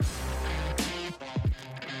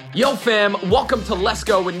Yo fam, welcome to Let's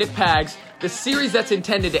Go with Nick Pags, the series that's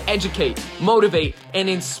intended to educate, motivate, and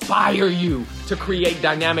inspire you to create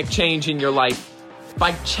dynamic change in your life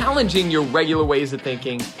by challenging your regular ways of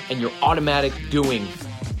thinking and your automatic doing.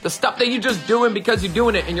 The stuff that you're just doing because you're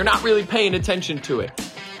doing it and you're not really paying attention to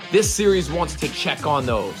it. This series wants to check on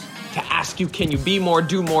those, to ask you, can you be more,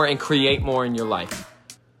 do more, and create more in your life?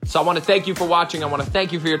 So I want to thank you for watching. I want to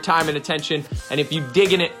thank you for your time and attention. And if you're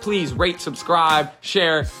digging it, please rate, subscribe,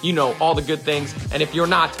 share, all the good things. And if you're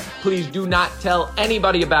not, please do not tell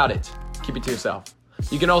anybody about it. Keep it to yourself.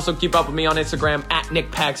 You can also keep up with me on Instagram at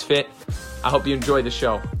NickPagsFit. I hope you enjoy the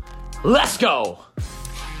show. Let's go.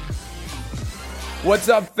 What's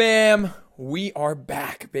up, fam? We are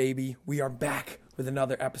back, baby. We are back with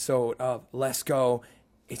another episode of Let's Go.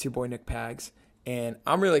 It's your boy, Nick Pags. And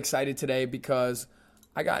I'm really excited today because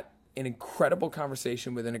I got an incredible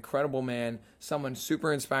conversation with an incredible man, someone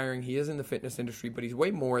super inspiring. He is in the fitness industry, but he's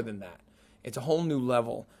way more than that. It's a whole new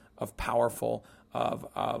level of powerful, of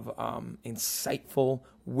insightful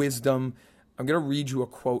wisdom. I'm going to read you a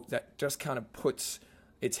quote that just kind of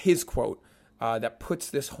it's his quote that puts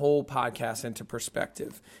this whole podcast into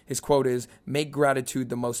perspective. His quote is, "Make gratitude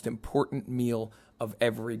the most important meal of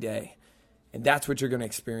every day." And that's what you're going to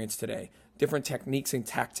experience today. Different techniques and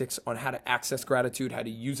tactics on how to access gratitude, how to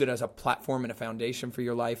use it as a platform and a foundation for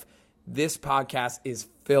your life. This podcast is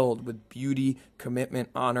filled with beauty, commitment,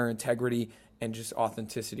 honor, integrity, and just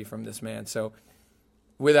authenticity from this man. So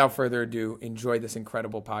without further ado, enjoy this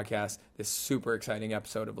incredible podcast, this super exciting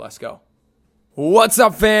episode of Let's Go. What's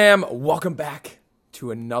up, fam? Welcome back to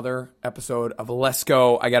another episode of Let's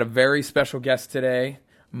Go. I got a very special guest today,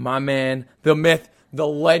 my man, the myth, the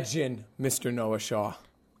legend, Mr. Noah Shaw.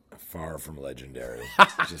 Far from legendary.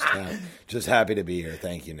 Just happy to be here.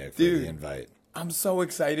 Thank you, Nick, for the invite. I'm so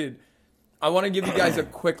excited. I want to give you guys a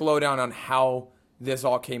quick lowdown on how this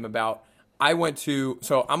all came about. I'm a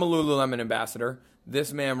Lululemon ambassador.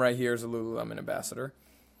 This man right here is a Lululemon ambassador.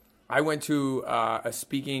 I went to a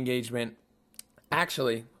speaking engagement.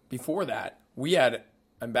 Actually, before that, we had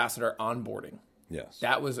ambassador onboarding. Yes.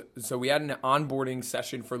 So we had an onboarding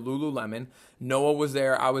session for Lululemon. Noah was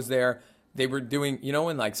there. I was there. They were doing,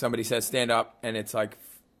 when like somebody says stand up and it's like,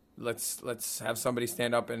 let's have somebody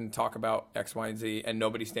stand up and talk about X, Y, and Z, and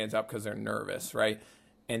nobody stands up because they're nervous, right?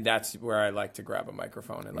 And that's where I like to grab a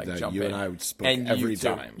microphone and jump in. You and I spoke every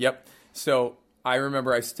time. Yep. So I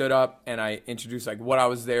remember I stood up and I introduced what I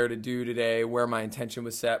was there to do today, where my intention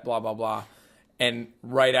was set, blah, blah, blah. And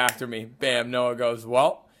right after me, bam, Noah goes,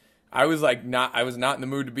 well, I was not in the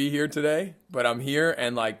mood to be here today, but I'm here,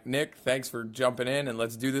 and Nick, thanks for jumping in, and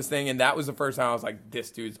let's do this thing. And that was the first time I was like, this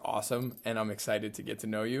dude's awesome, and I'm excited to get to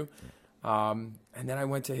know you. And then I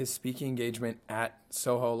went to his speaking engagement at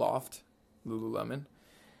Soho Loft, Lululemon,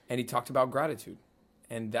 and he talked about gratitude.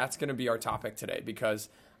 And that's going to be our topic today because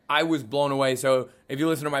I was blown away. So if you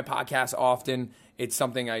listen to my podcast often, it's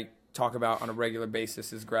something I talk about on a regular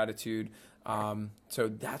basis is gratitude. So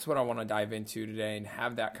that's what I want to dive into today and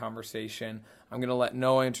have that conversation. I'm going to let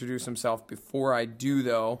Noah introduce himself. Before I do,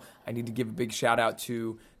 though, I need to give a big shout out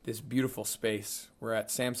to this beautiful space. We're at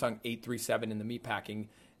Samsung 837 in the Meatpacking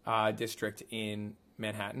District in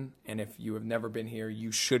Manhattan. And if you have never been here,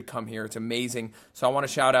 you should come here. It's amazing. So I want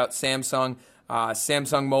to shout out Samsung,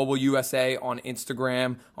 Samsung Mobile USA on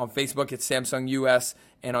Instagram. On Facebook, it's Samsung US.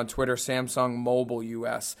 And on Twitter, Samsung Mobile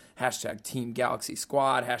US. # Team Galaxy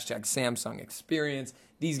Squad. # Samsung Experience.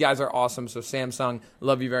 These guys are awesome. So Samsung,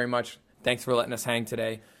 love you very much. Thanks for letting us hang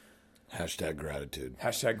today. # gratitude.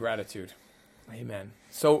 # gratitude. Amen.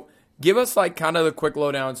 So give us kind of the quick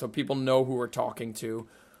lowdown so people know who we're talking to,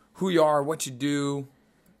 who you are, what you do.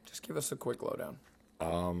 Just give us a quick lowdown.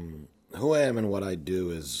 Who I am and what I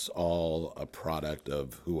do is all a product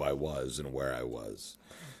of who I was and where I was.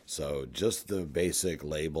 So just the basic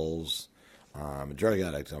labels. I'm a drug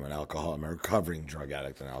addict. I'm a recovering drug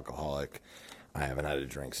addict and alcoholic. I haven't had a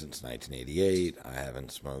drink since 1988. I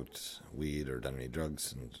haven't smoked weed or done any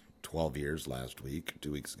drugs in 12 years last week,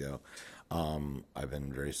 2 weeks ago. I've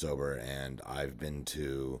been very sober, and I've been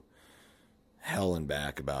to hell and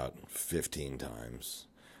back about 15 times.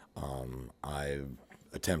 I've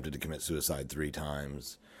attempted to commit suicide 3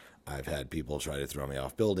 times. I've had people try to throw me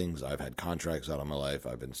off buildings. I've had contracts out of my life.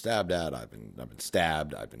 I've been stabbed at. I've been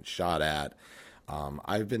stabbed. I've been shot at.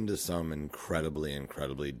 I've been to some incredibly,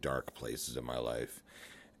 incredibly dark places in my life.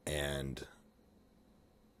 And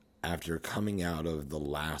after coming out of the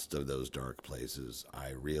last of those dark places, I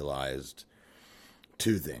realized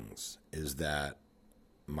 2 things. Is that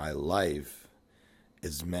my life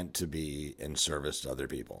is meant to be in service to other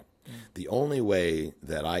people. The only way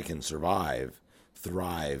that I can survive,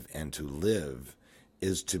 thrive, and to live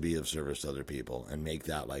is to be of service to other people and make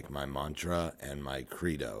that like my mantra and my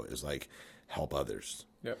credo is like help others.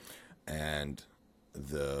 Yep. And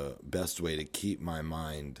the best way to keep my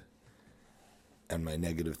mind and my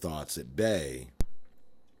negative thoughts at bay,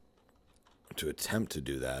 to attempt to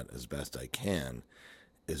do that as best I can,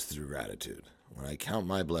 is through gratitude. When I count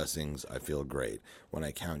my blessings, I feel great. When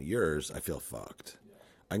I count yours, I feel fucked.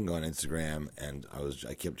 I can go on Instagram, and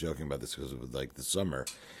I kept joking about this because it was like the summer,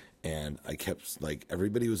 and I kept like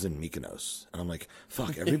everybody was in Mykonos, and I'm like,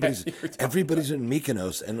 fuck, everybody's in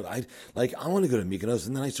Mykonos, and I want to go to Mykonos,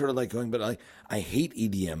 and then I started like going, but I hate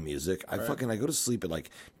EDM music. I go to sleep at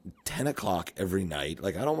like 10 o'clock every night.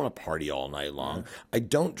 Like I don't want to party all night long. I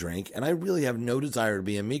don't drink, and I really have no desire to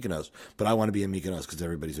be in Mykonos, but I want to be in Mykonos because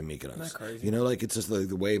everybody's in Mykonos. Isn't that crazy? You know, like it's just like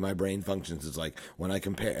the way my brain functions. It's like when I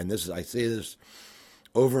compare, and I say this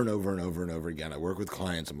over and over and over and over again. I work with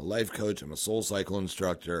clients. I'm a life coach. I'm a soul cycle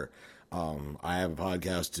instructor. I have a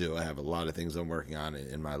podcast too. I have a lot of things I'm working on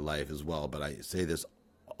in my life as well. But I say this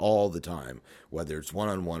all the time, whether it's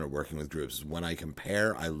one-on-one or working with groups. When I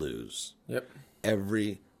compare, I lose. Yep.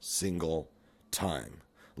 Every single time.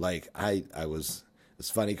 Like it's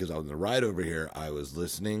funny because on the ride over here, I was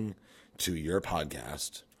listening to your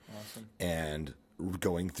podcast. Awesome. And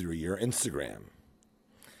going through your Instagram.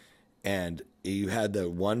 And you had the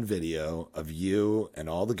one video of you and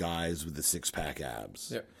all the guys with the six-pack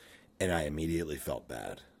abs. Yep. And I immediately felt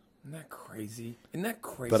bad. Isn't that crazy?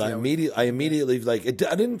 But I immediately like it.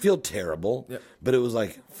 I didn't feel terrible. Yep. But it was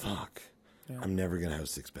like, fuck. Yeah. I'm never gonna have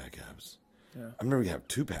six-pack abs. Yeah. I'm never gonna have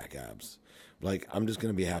two-pack abs. Like I'm just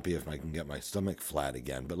gonna be happy if I can get my stomach flat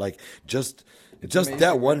again. But like just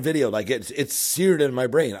that one video, like it's seared in my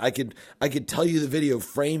brain. I could tell you the video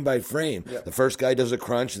frame by frame. Yep. The first guy does a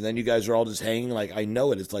crunch, and then you guys are all just hanging. Like I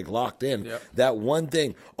know it. It's like locked in. Yep. That one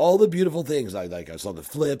thing, all the beautiful things. I saw the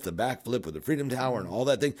flip, the back flip with the Freedom Tower, and all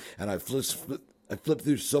that thing. And I flipped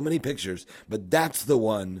through so many pictures, but that's the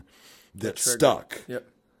one that stuck. Yep.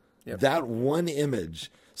 That one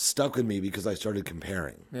image stuck with me because I started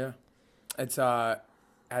comparing. Yeah. It's at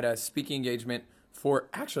a speaking engagement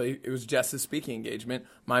it was Jess's speaking engagement,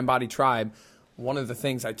 Mind Body Tribe. One of the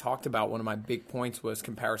things I talked about, one of my big points was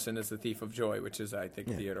comparison is the thief of joy, which is, I think,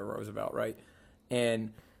 Theodore Roosevelt, right?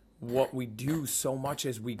 And what we do so much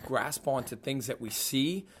is we grasp onto things that we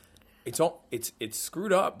see. It's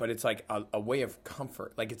screwed up, but it's like a way of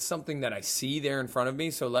comfort. Like it's something that I see there in front of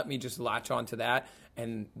me, so let me just latch onto that,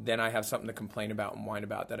 and then I have something to complain about and whine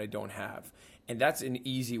about that I don't have. And that's an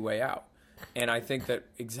easy way out. And I think that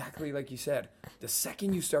exactly like you said, the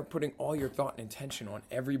second you start putting all your thought and intention on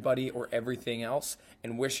everybody or everything else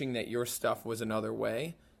and wishing that your stuff was another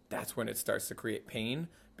way, that's when it starts to create pain,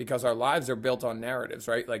 because our lives are built on narratives,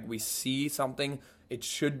 right? Like we see something, it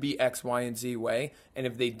should be X, Y, and Z way. And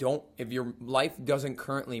if your life doesn't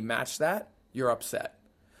currently match that, you're upset.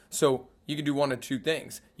 So you can do one of two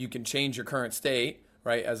things. You can change your current state,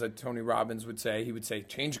 right? As a Tony Robbins would say, he would say,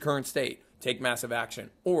 change your current state. Take massive action,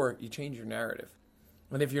 or you change your narrative.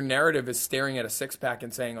 And if your narrative is staring at a six-pack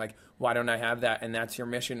and saying, like, why don't I have that, and that's your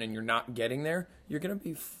mission, and you're not getting there, you're going to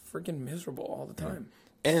be freaking miserable all the time.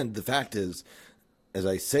 And the fact is, as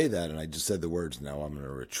I say that, and I just said the words, now I'm going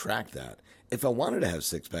to retract that. If I wanted to have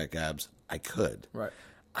six-pack abs, I could. Right.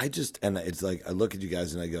 And it's like, I look at you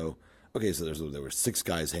guys and I go, okay, so there were six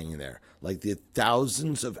guys hanging there. Like the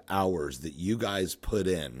thousands of hours that you guys put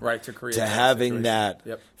in to create to having that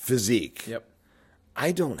Yep. physique. Yep.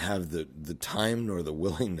 I don't have the time nor the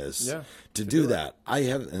willingness to do do that. I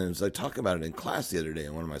have, and as I talked about it in class the other day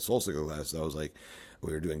in one of my soul cycle classes, I was like,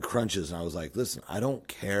 we were doing crunches, and I was like, listen, I don't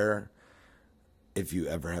care if you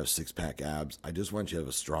ever have six-pack abs. I just want you to have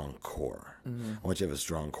a strong core. Mm-hmm. I want you to have a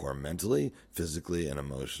strong core mentally, physically, and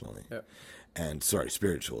emotionally. Yep. And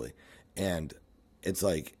spiritually. And it's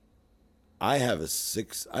like I have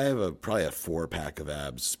probably a 4-pack of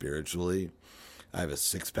abs spiritually. I have a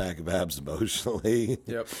 6-pack of abs emotionally.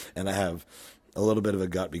 Yep. And I have a little bit of a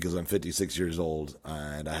gut because I'm 56 years old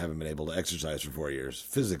and I haven't been able to exercise for 4 years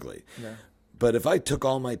physically. Yeah. But if I took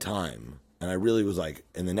all my time and I really was like,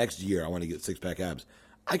 in the next year I want to get 6-pack abs,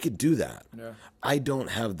 I could do that. Yeah. I don't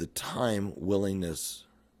have the time, willingness,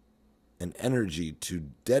 and energy to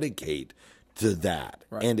dedicate to that.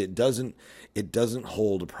 Right. And it doesn't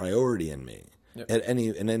hold a priority in me.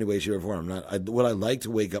 in any way, shape, or form. Would I like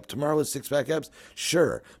to wake up tomorrow with six-pack abs?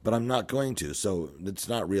 Sure, but I'm not going to. So it's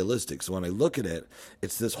not realistic. So when I look at it,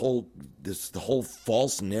 it's the whole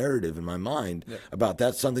false narrative in my mind about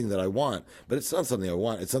that's something that I want, but it's not something I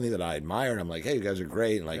want. It's something that I admire. And I'm like, hey, you guys are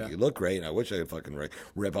great, and you look great, and I wish I could fucking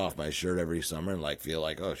rip off my shirt every summer and feel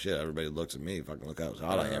like, oh shit, everybody looks at me, fucking look how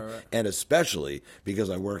hot I am. Right. And especially because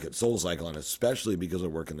I work at SoulCycle, and especially because I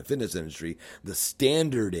work in the fitness industry, the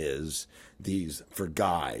standard is these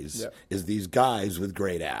guys with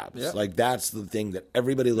great abs. Like that's the thing that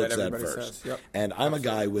everybody looks at first. And I'm a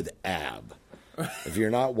guy with ab. If you're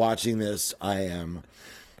not watching this, I am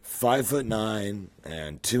 5'9"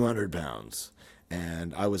 and 200 pounds.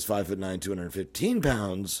 And I was 5'9", 215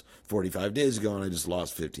 pounds 45 days ago, and I just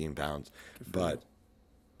lost 15 pounds. But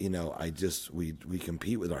we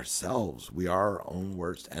compete with ourselves. We are our own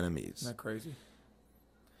worst enemies. Isn't that crazy?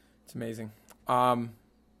 It's amazing.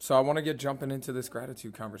 So I want to get jumping into this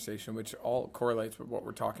gratitude conversation, which all correlates with what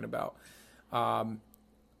we're talking about.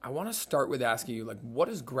 I want to start with asking you, what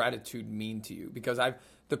does gratitude mean to you? Because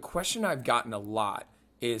the question I've gotten a lot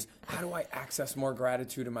is, how do I access more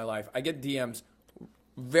gratitude in my life? I get DMs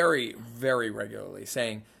very, very regularly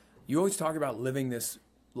saying, you always talk about living this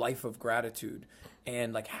life of gratitude.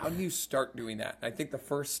 And how do you start doing that? And I think the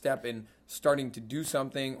first step in starting to do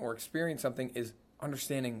something or experience something is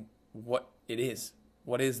understanding what it is.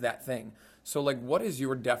 What is that thing? So what is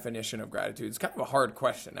your definition of gratitude? It's kind of a hard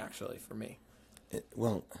question, actually, for me.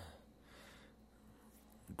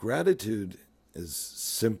 Gratitude is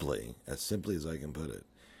simply as I can put it,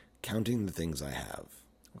 counting the things I have.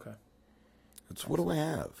 Okay. It's what do I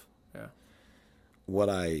have? Yeah. What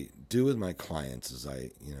I do with my clients is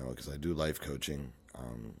because I do life coaching.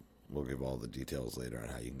 We'll give all the details later on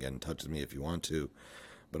how you can get in touch with me if you want to.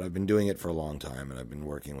 But I've been doing it for a long time, and I've been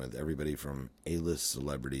working with everybody from A-list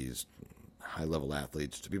celebrities, high-level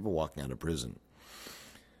athletes, to people walking out of prison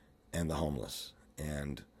and the homeless.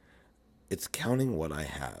 And it's counting what I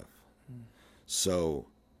have. So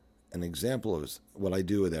an example of what I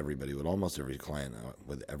do with everybody, with almost every client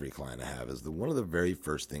I have, is one of the very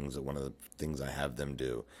first things I have them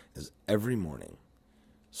do is every morning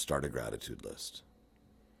start a gratitude list.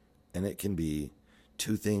 And it can be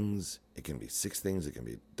 2 things, it can be 6 things, it can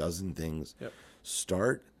be a dozen things. Yep.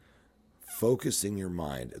 Start focusing your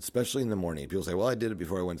mind, especially in the morning. People say, well, I did it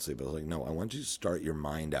before I went to sleep. I was like, no, I want you to start your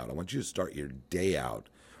mind out. I want you to start your day out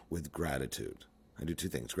with gratitude. I do 2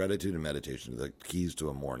 things. Gratitude and meditation are the keys to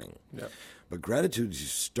a morning. Yep. But gratitude, you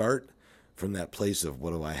start from that place of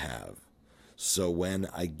what do I have? So when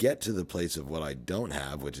I get to the place of what I don't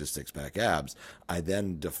have, which is 6-pack abs, I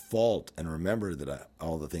then default and remember that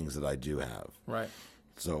all the things that I do have. Right.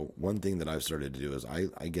 So one thing that I've started to do is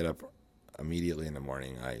I get up immediately in the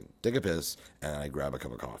morning, I take a piss, and I grab a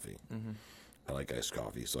cup of coffee. Mm-hmm. I like iced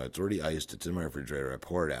coffee. So it's already iced. It's in my refrigerator. I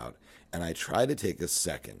pour it out, and I try to take a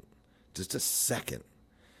second, just a second,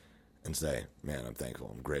 and say, man, I'm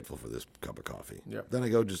thankful. I'm grateful for this cup of coffee. Yep. Then I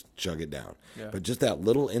go just chug it down. Yeah. But just that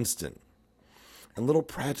little instant. And little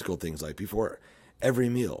practical things like before every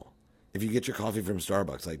meal, if you get your coffee from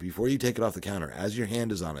Starbucks, before you take it off the counter, as your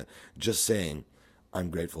hand is on it, just saying, I'm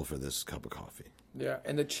grateful for this cup of coffee. Yeah,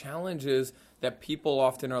 and the challenge is that people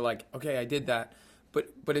often are like, okay, I did that, but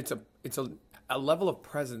it's a level of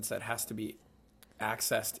presence that has to be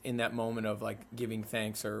accessed in that moment of giving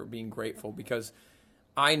thanks or being grateful. Because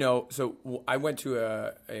I know, so I went to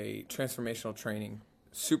a transformational training,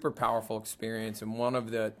 super powerful experience, and one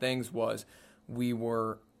of the things was, we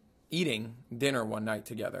were eating dinner one night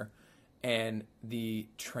together, and the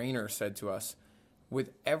trainer said to us,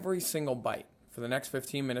 with every single bite, for the next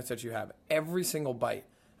 15 minutes that you have, every single bite,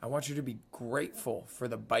 I want you to be grateful for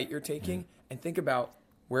the bite you're taking and think about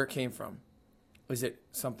where it came from. Is it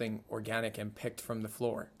something organic and picked from the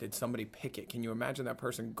floor? Did somebody pick it? Can you imagine that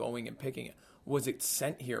person going and picking it? Was it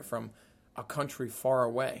sent here from a country far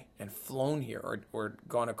away and flown here or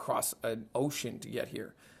gone across an ocean to get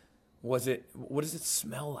here? What does it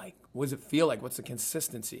smell like? What does it feel like? What's the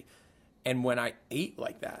consistency? And when I ate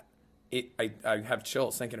like that, I have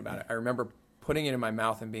chills thinking about it. I remember putting it in my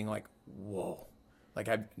mouth and being like, whoa.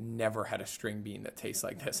 I've never had a string bean that tastes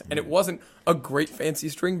like this. And it wasn't a great fancy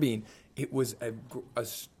string bean. It was a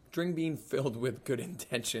string bean filled with good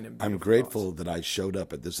intention. And I'm grateful that I showed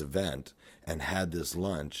up at this event and had this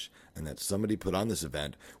lunch, and that somebody put on this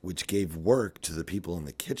event, which gave work to the people in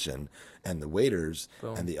the kitchen and the waiters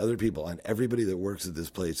and the other people and everybody that works at this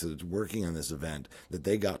place that's working on this event, that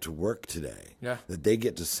they got to work today, that they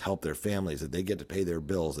get to help their families, that they get to pay their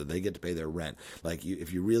bills, that they get to pay their rent.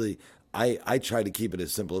 If you really I try to keep it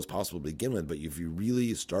as simple as possible to begin with, but if you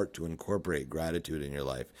really start to incorporate gratitude in your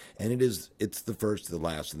life, and it's the first, the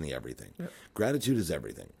last, and the everything. Yep. Gratitude is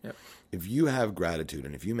everything. Yep. If you have gratitude,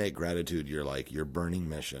 and if you make gratitude your burning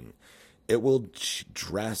mission, it will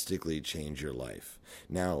drastically change your life.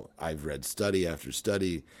 Now, I've read study after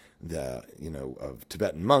study of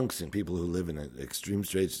Tibetan monks and people who live in extreme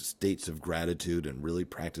states of gratitude and really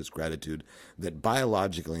practice gratitude, that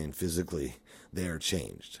biologically and physically they are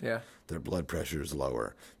changed. Yeah. Their blood pressure is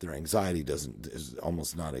lower. Their anxiety is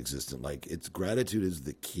almost non-existent. Like, gratitude is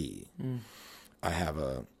the key. I have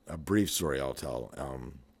a brief story I'll tell.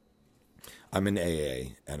 I'm in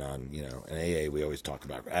AA, and in AA we always talk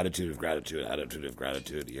about attitude of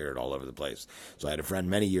gratitude. You hear it all over the place. So I had a friend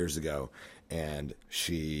many years ago, and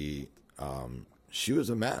she was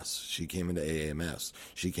a mess. She came into AA a mess.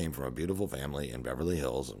 She came from a beautiful family in Beverly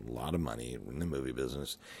Hills, and a lot of money in the movie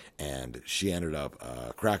business, and she ended up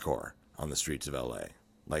a crack whore on the streets of LA.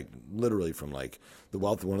 Like, literally from one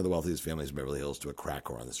of the wealthiest families in Beverly Hills to a crack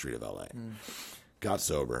whore on the street of LA. Got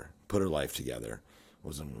sober, put her life together,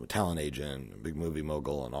 was a talent agent, a big movie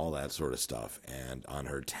mogul, and all that sort of stuff. And on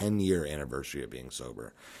her 10-year anniversary of being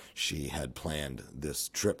sober, she had planned this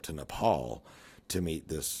trip to Nepal to meet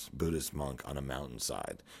this Buddhist monk on a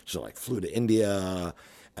mountainside. She flew to India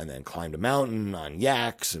and then climbed a mountain on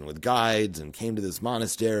yaks and with guides and came to this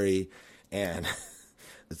monastery. And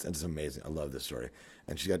it's amazing. I love this story.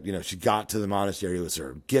 And she got to the monastery. It was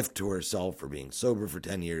her gift to herself for being sober for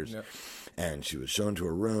 10 years. Yep. And she was shown to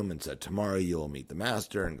her room and said, tomorrow you'll meet the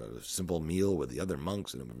master, and go to a simple meal with the other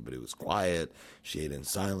monks, and everybody was quiet. She ate in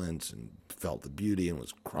silence and felt the beauty and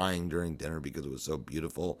was crying during dinner because it was so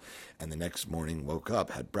beautiful. And the next morning woke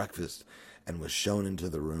up, had breakfast, and was shown into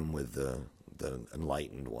the room with the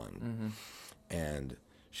enlightened one. And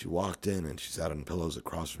she walked in, and she sat on pillows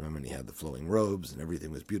across from him, and he had the flowing robes, and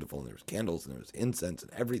everything was beautiful, and there was candles, and there was incense,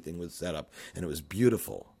 and everything was set up, and it was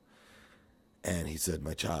beautiful. And he said,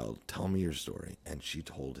 my child, tell me your story. And she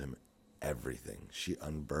told him everything. She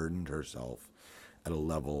unburdened herself at a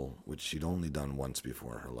level which she'd only done once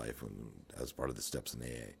before in her life as part of the steps in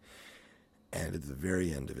AA. And at the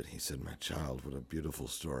very end of it, he said, my child, what a beautiful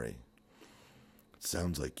story. It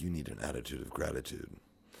sounds like you need an attitude of gratitude.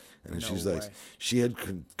 And then she's like, she had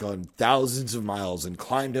gone thousands of miles and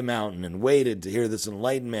climbed a mountain and waited to hear this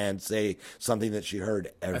enlightened man say something that she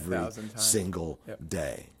heard every single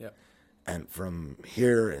day. Yep. And from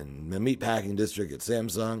here in the meatpacking district at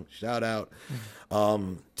Samsung, shout out,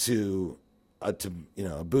 to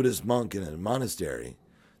a Buddhist monk in a monastery,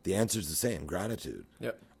 the answer is the same: gratitude.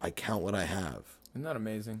 Yep. I count what I have. Isn't that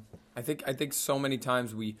amazing? I think so many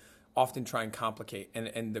times we often try and complicate,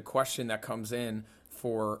 and the question that comes in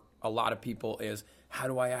for a lot of people is, how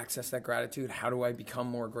do I access that gratitude? How do I become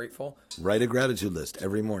more grateful? Write a gratitude list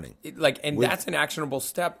every morning. That's an actionable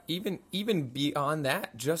step. Even beyond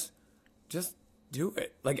that, just do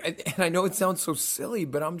it. And I know it sounds so silly,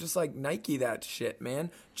 but I'm just like, Nike that shit, man.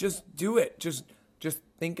 Just do it. Just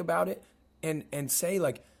think about it and say,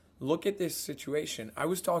 look at this situation. I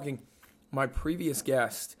was talking, my previous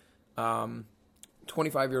guest,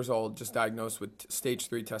 25 years old, just diagnosed with stage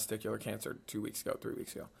 3 testicular cancer 3 weeks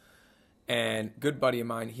ago. And good buddy of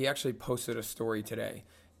mine, he actually posted a story today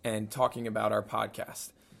and talking about our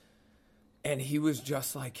podcast. And he was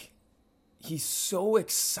just like, he's so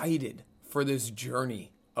excited for this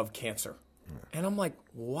journey of cancer. Yeah. And I'm like,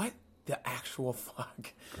 what the actual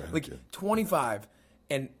fuck? Gratitude. 25,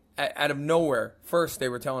 and out of nowhere, first they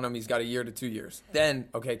were telling him he's got 1 year to 2 years. Then,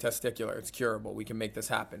 okay, testicular, it's curable. We can make this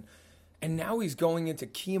happen. And now he's going into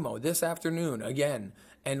chemo this afternoon again,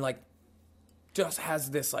 and just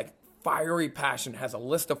has this fiery passion, has a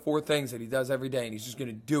list of 4 things that he does every day, and he's just going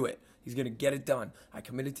to do it. He's going to get it done. I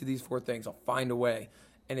committed to these 4 things. I'll find a way.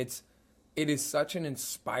 And it is such an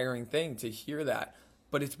inspiring thing to hear that,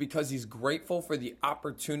 but it's because he's grateful for the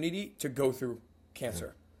opportunity to go through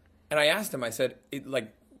cancer. And I asked him, I said,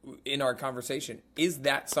 in our conversation, is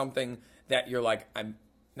that something that you're I'm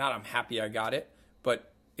happy I got it,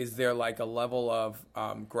 but is there a level of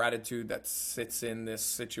gratitude that sits in this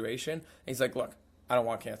situation? And he's like, look, I don't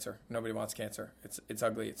want cancer. Nobody wants cancer. It's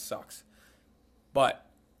ugly. It sucks. But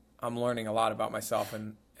I'm learning a lot about myself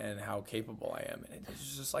and how capable I am. And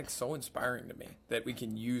it's just so inspiring to me that we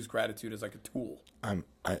can use gratitude as a tool.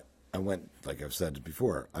 I went, like I've said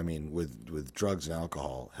before, with drugs and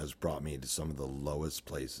alcohol has brought me to some of the lowest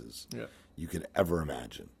places you could ever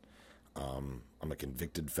imagine. I'm a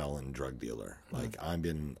convicted felon drug dealer. I've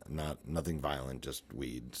been nothing violent, just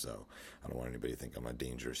weed. So I don't want anybody to think I'm a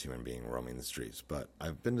dangerous human being roaming the streets. But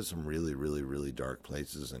I've been to some really, really, really dark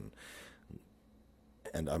places, and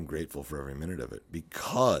And I'm grateful for every minute of it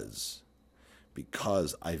because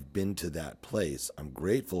I've been to that place. I'm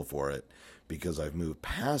grateful for it because I've moved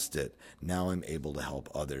past it. Now I'm able to help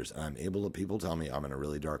others. And I'm able to, people tell me I'm in a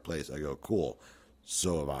really dark place. I go, cool.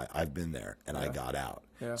 So have I. I've been there and I got out.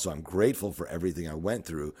 Yeah. So I'm grateful for everything I went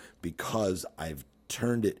through because I've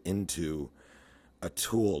turned it into a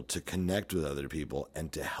tool to connect with other people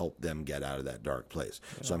and to help them get out of that dark place.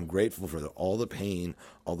 Yeah. So I'm grateful for all the pain,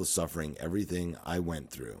 all the suffering, everything I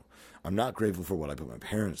went through. I'm not grateful for what I put my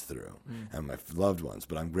parents through and my loved ones,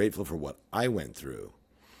 but I'm grateful for what I went through,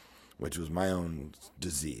 which was my own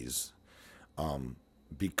disease,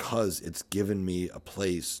 because it's given me a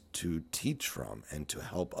place to teach from and to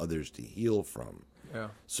help others to heal from. Yeah.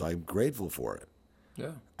 So I'm grateful for it.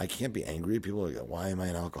 Yeah. I can't be angry. People are like, why am I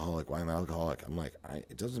an alcoholic? Why am I an alcoholic? I'm like,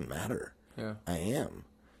 it doesn't matter. Yeah. I am.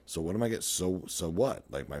 So what am I get? So what?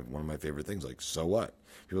 Like one of my favorite things, like, so what?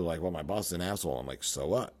 People are like, well, my boss is an asshole. I'm like, so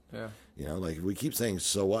what? Yeah. You know, like, if we keep saying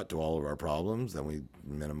so what to all of our problems, then we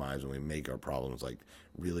minimize and we make our problems like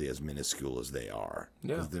really as minuscule as they are.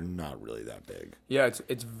 Yeah. Because they're not really that big. Yeah,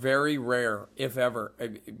 it's very rare, if ever.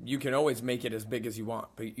 You can always make it as big as you want,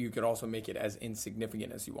 but you could also make it as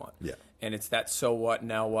insignificant as you want. Yeah. And it's that so what,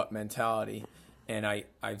 now what mentality. And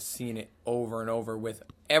I've seen it over and over with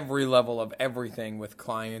every level of everything with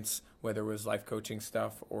clients, whether it was life coaching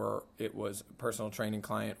stuff or it was a personal training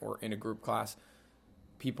client or in a group class.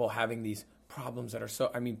 People having these problems that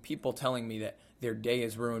are people telling me that their day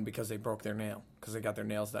is ruined because they broke their nail, because they got their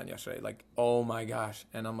nails done yesterday. Like, oh my gosh.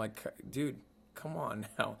 And I'm like, dude, come on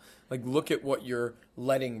now. Like, look at what you're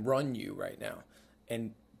letting run you right now.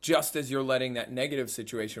 And just as you're letting that negative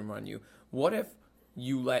situation run you, what if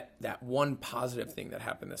you let that one positive thing that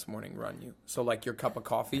happened this morning run you? So like your cup of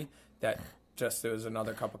coffee, that just there was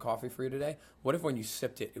another cup of coffee for you today. What if when you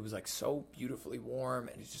sipped it, it was like so beautifully warm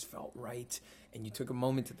and it just felt right, and you took a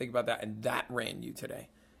moment to think about that, and that ran you today?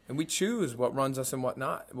 And we choose what runs us and what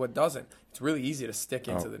not, what doesn't. It's really easy to stick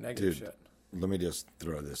into the negative shit. Let me just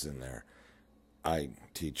throw this in there. I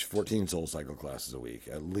teach 14 soul cycle classes a week,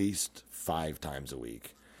 at least 5 times a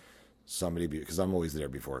week. Because I'm always there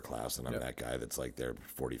before class, and I'm that guy that's like there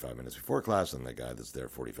 45 minutes before class, and the guy that's there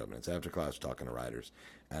 45 minutes after class talking to riders.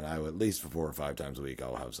 And I would, at least 4 or 5 times a week,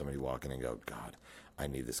 I'll have somebody walk in and go, God, I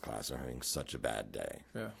need this class. I'm having such a bad day.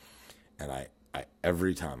 Yeah. And I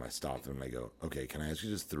every time I stop them, I go, okay, can I ask you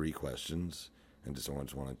just 3 questions? And just want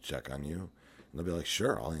to check on you. And they'll be like,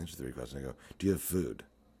 sure, I'll answer 3 questions. I go, do you have food?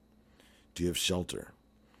 Do you have shelter?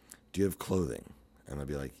 Do you have clothing? And they'll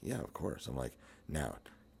be like, yeah, of course. I'm like, now,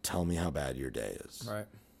 tell me how bad your day is. Right.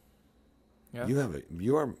 Yeah.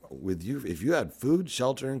 If you had food,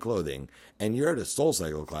 shelter, and clothing, and you're at a soul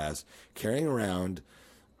cycle class carrying around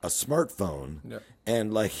a smartphone,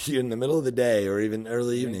 and like you're in the middle of the day or even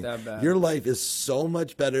early evening, your life is so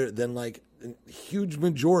much better than like a huge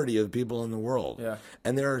majority of people in the world. Yeah.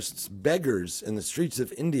 And there are beggars in the streets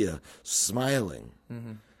of India smiling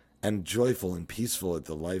and joyful and peaceful at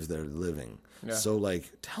the life they're living. Yeah. So,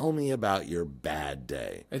 like, tell me about your bad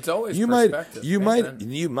day. It's always you perspective. You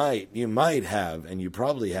might have, and you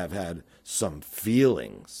probably have had some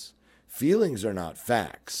feelings. Feelings are not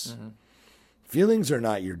facts. Feelings are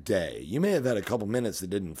not your day. You may have had a couple minutes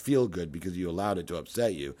that didn't feel good because you allowed it to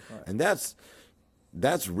upset you, and that's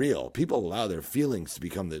real. People allow their feelings to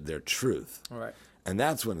become their truth. Right. And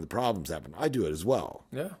that's when the problems happen. I do it as well.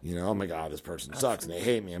 Yeah. You know, oh my God, this person sucks and they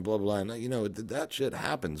hate me and blah blah blah. And you know, that shit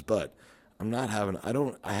happens, but I'm not having. I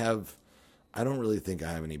don't really think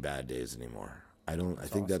I have any bad days anymore. I think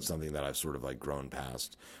awesome. That's something that I've sort of like grown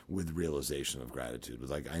past with realization of gratitude.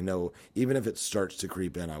 With like, I know even if it starts to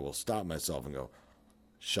creep in, I will stop myself and go,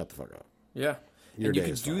 shut the fuck up. Yeah. And you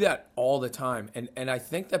can do that all the time. And I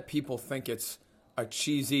think that people think it's a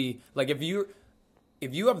cheesy, like if you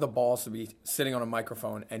have the balls to be sitting on a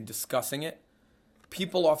microphone and discussing it,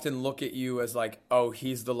 people often look at you as like, oh,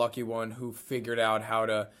 he's the lucky one who figured out how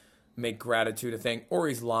to make gratitude a thing, or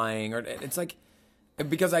he's lying, or it's like,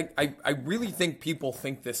 because I really think people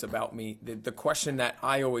think this about me. The question that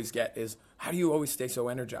I always get is, how do you always stay so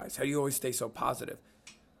energized? How do you always stay so positive?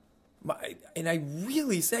 And I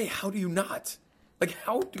really say, how do you not? Like,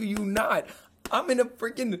 how do you not? I'm in a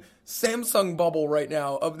freaking Samsung bubble right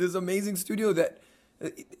now of this amazing studio that,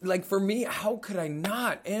 like, for me, how could I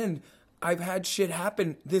not? And I've had shit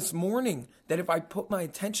happen this morning that if I put my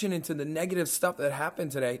attention into the negative stuff that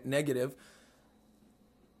happened today,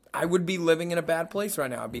 I would be living in a bad place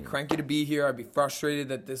right now. I'd be cranky to be here. I'd be frustrated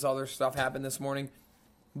that this other stuff happened this morning.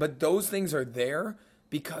 But those things are there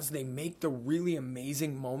because they make the really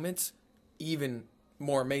amazing moments even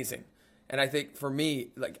more amazing. And I think for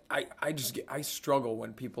me, like, I struggle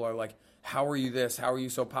when people are like, how are you this? How are you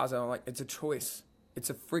so positive? I'm like, it's a choice. It's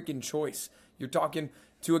a freaking choice. You're talking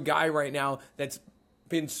to a guy right now that's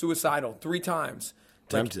been suicidal 3 times.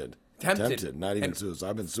 Tempted. Not even suicidal.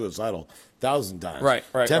 I've been suicidal 1,000 times. Right.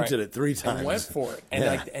 Tempted it 3 times. And went for it.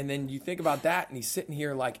 And and then you think about that, and he's sitting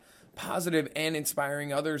here like positive and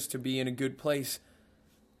inspiring others to be in a good place.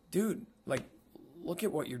 Dude, like, look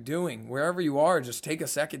at what you're doing. Wherever you are, just take a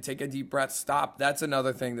second, take a deep breath, stop. That's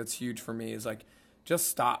another thing that's huge for me is like, just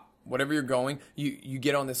stop. Whatever you're going, you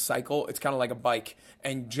get on this cycle. It's kind of like a bike.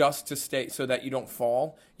 And just to stay so that you don't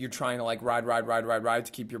fall, you're trying to like ride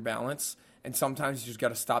to keep your balance. And sometimes you just got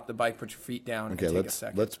to stop the bike, put your feet down, and take a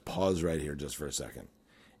second. Let's pause right here just for a second.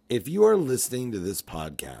 If you are listening to this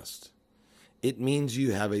podcast, it means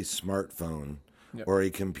you have a smartphone or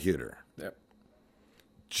a computer. Yep.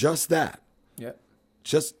 Just that. Yep.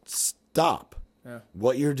 Just stop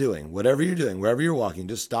what you're doing, whatever you're doing, wherever you're walking,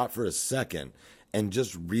 just stop for a second and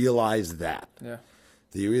just realize that. Yeah.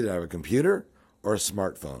 That you either have a computer or a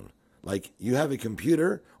smartphone. Like you have a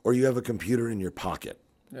computer or you have a computer in your pocket.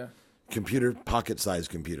 Yeah. Computer, pocket-sized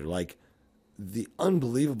computer. Like the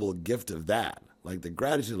unbelievable gift of that. Like the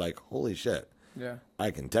gratitude, like, holy shit. Yeah.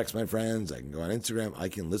 I can text my friends. I can go on Instagram. I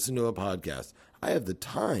can listen to a podcast. I have the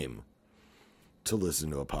time to listen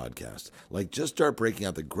to a podcast. Like, just start breaking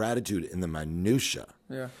out the gratitude in the minutia.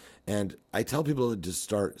 Yeah. And I tell people to just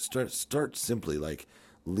start simply. Like,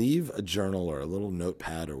 leave a journal or a little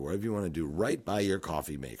notepad or whatever you want to do right by your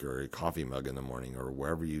coffee maker or your coffee mug in the morning or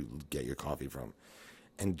wherever you get your coffee from.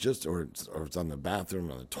 And just, or it's on the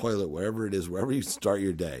bathroom, on the toilet, wherever it is, wherever you start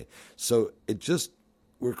your day. So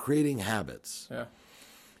we're creating habits. Yeah.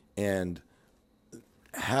 And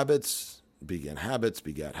habits beget habits.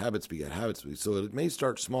 So it may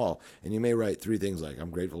start small, and you may write 3 things like,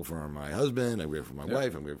 I'm grateful for my husband, I'm grateful for my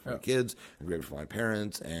wife, I'm grateful for my kids, I'm grateful for my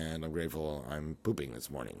parents, and I'm grateful I'm pooping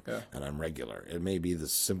this morning, and I'm regular. It may be the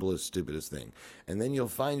simplest, stupidest thing. And then you'll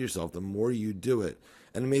find yourself, the more you do it,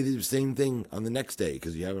 and it may be the same thing on the next day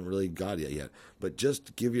because you haven't really got it yet, but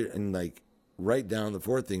just write down the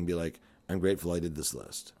 4th thing, be like, I'm grateful I did this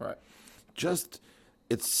list. Right.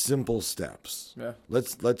 It's simple steps. Yeah.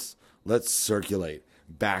 Let's circulate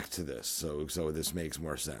back to this so this makes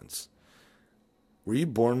more sense. Were you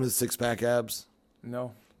born with 6-pack abs?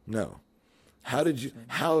 No. How did you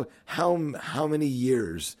how many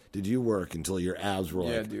years did you work until your abs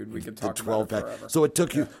were dude, we could talk the about it 12-pack? forever. So it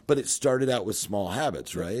took you, but it started out with small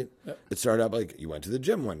habits, right? Yep. It started out like you went to the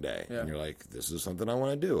gym one day and you're Yeah. like, this is something I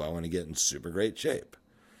want to do. I want to get in super great shape.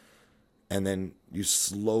 And then you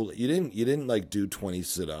slowly, you didn't like do 20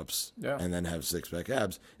 sit-ups and then have 6-pack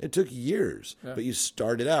abs. It took years, but you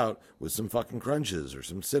started out with some fucking crunches or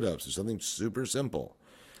some sit-ups or something super simple.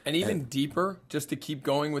 And even deeper, just to keep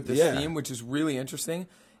going with this theme, which is really interesting,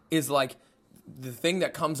 is like the thing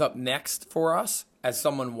that comes up next for us as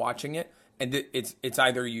someone watching it. And it's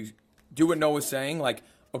either you do what Noah's saying, like,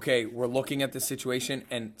 okay, we're looking at the situation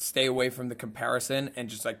and stay away from the comparison and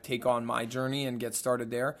just like take on my journey and get started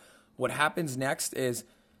there. What happens next is,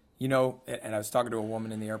 and I was talking to a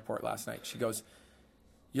woman in the airport last night. She goes,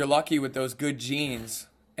 you're lucky with those good genes.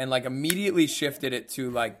 And like immediately shifted it to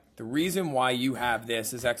like, the reason why you have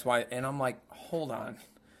this is X, Y. And I'm like, hold on.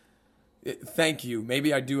 Thank you.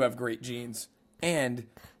 Maybe I do have great genes. And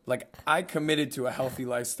like I committed to a healthy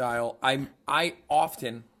lifestyle. I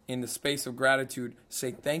often, in the space of gratitude,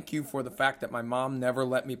 say thank you for the fact that my mom never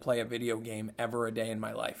let me play a video game ever a day in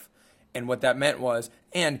my life. And what that meant was,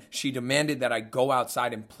 and she demanded that I go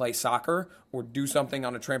outside and play soccer or do something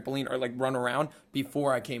on a trampoline or like run around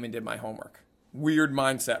before I came and did my homework. Weird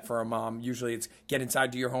mindset for a mom. Usually it's get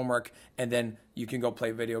inside, do your homework, and then you can go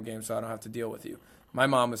play video games so I don't have to deal with you. My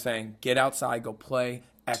mom was saying, get outside, go play,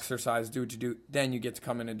 exercise, do what you do. Then you get to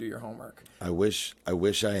come in and do your homework. I wish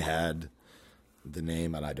I had the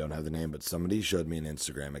name, and I don't have the name, but somebody showed me an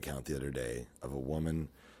Instagram account the other day of a woman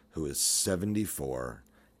who is 74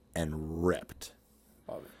 and ripped.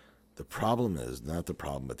 Love it. The problem is, not the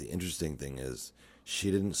problem, but the interesting thing is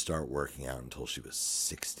she didn't start working out until she was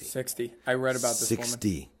 60. 60. I read about this 60.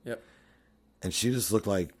 woman. Yep. And she just looked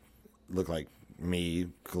like me,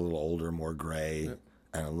 a little older, more gray,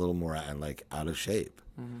 and a little more out of shape.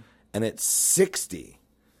 Mm-hmm. And at 60,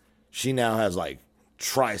 she now has like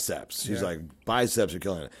triceps. She's like biceps are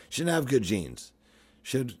killing it. She didn't have good genes.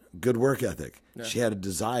 She had good work ethic. Yeah. She had a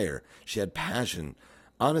desire. She had passion.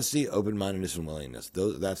 Honesty, open-mindedness, and willingness.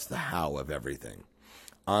 That's the how of everything.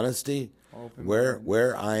 Honesty, where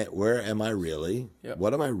am I really? Yep.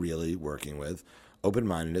 What am I really working with?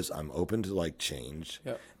 Open-mindedness, I'm open to like change.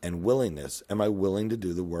 Yep. And willingness, am I willing to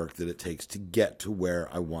do the work that it takes to get to where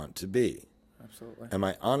I want to be? Absolutely. Am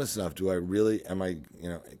I honest enough? Do I really,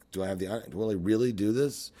 do I have will I really do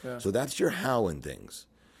this? Yeah. So that's your how in things.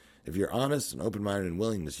 If you're honest and open-minded and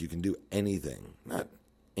willingness, you can do anything. Not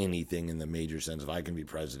anything in the major sense of I can be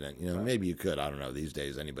president. Maybe you could. I don't know. These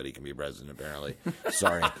days, anybody can be president, apparently.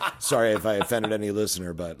 Sorry if I offended any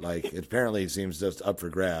listener, but it apparently seems just up for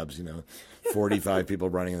grabs, 45 people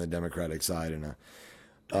running on the Democratic side. And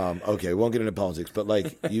okay, we won't get into politics,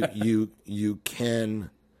 but you can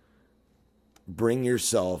bring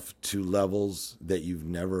yourself to levels that you've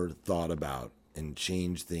never thought about and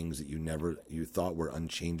change things that you thought were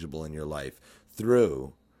unchangeable in your life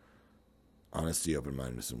through honesty,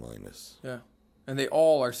 open-mindedness, and willingness. Yeah. And they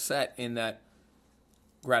all are set in that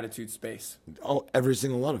gratitude space. Oh, every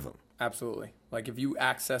single one of them. Absolutely. If you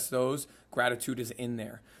access those, gratitude is in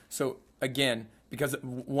there. So again, because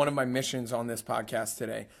one of my missions on this podcast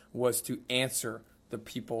today was to answer the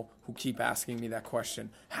people who keep asking me that question.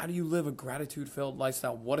 How do you live a gratitude-filled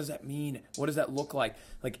lifestyle? What does that mean? What does that look like?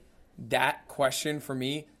 That question for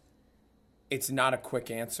me, it's not a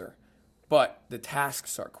quick answer, but the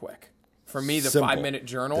tasks are quick. For me, the Simple. 5-minute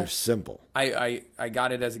journal. They're simple. I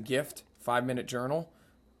got it as a gift, 5-minute journal.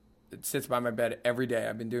 It sits by my bed every day.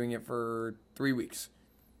 I've been doing it for 3 weeks.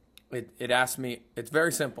 It asks me, it's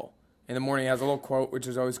very simple. In the morning, it has a little quote, which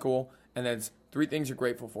is always cool. And then it's 3 things you're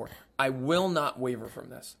grateful for. I will not waver from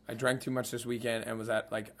this. I drank too much this weekend and was at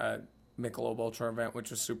a Michelob Ultra event, which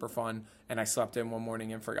was super fun. And I slept in one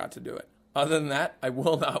morning and forgot to do it. Other than that, I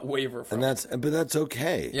will not waver from it. But that's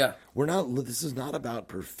okay. Yeah. This is not about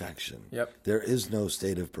perfection. Yep. There is no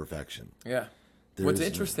state of perfection. Yeah. What's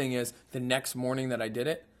interesting is the next morning that I did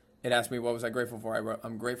it, it asked me what was I grateful for. I wrote,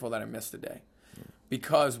 I'm grateful that I missed a day.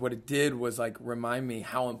 Because what it did was remind me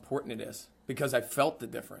how important it is. Because I felt the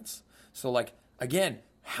difference. So again,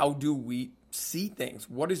 how do we see things?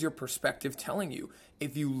 What is your perspective telling you?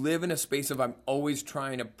 If you live in a space of I'm always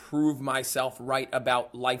trying to prove myself right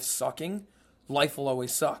about life sucking, life will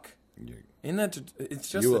always suck. It's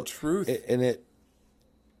just the truth.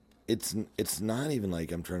 It's not even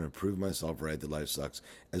I'm trying to prove myself right that life sucks.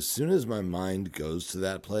 As soon as my mind goes to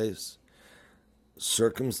that place,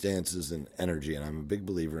 circumstances and energy, and I'm a big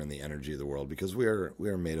believer in the energy of the world because we are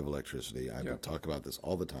made of electricity. I talk about this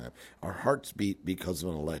all the time. Our hearts beat because of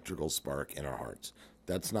an electrical spark in our hearts.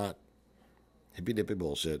 That's not hippy-dippy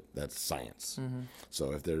bullshit. That's science. Mm-hmm.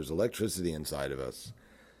 So if there's electricity inside of us,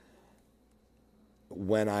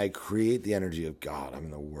 when I create the energy of God, I'm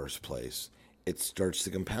in the worst place. It starts to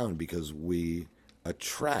compound because we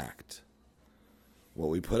attract what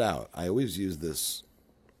we put out. I always use this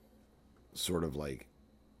sort of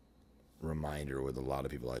reminder with a lot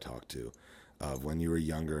of people I talk to of when you were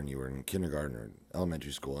younger and you were in kindergarten or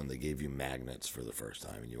elementary school and they gave you magnets for the first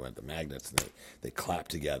time and you went the magnets and they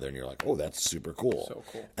clapped together and you're like, oh, that's super cool. So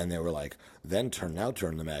cool. And they were like, then turn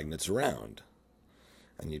the magnets around.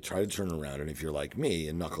 And you try to turn around, and if you're like me,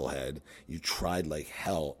 a knucklehead, you tried like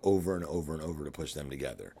hell over and over and over to push them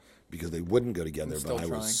together because they wouldn't go together, but I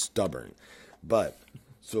was stubborn. But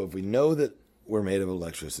so if we know that we're made of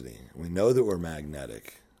electricity, we know that we're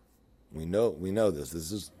magnetic, we know this.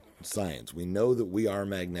 This is science. We know that we are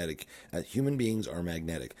magnetic. Human beings are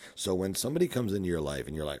magnetic. So when somebody comes into your life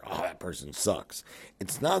and you're like, oh, that person sucks,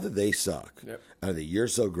 it's not that they suck, or that you're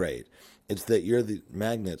so great. It's that you're the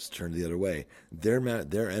magnets turned the other way.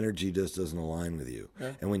 Their energy just doesn't align with you.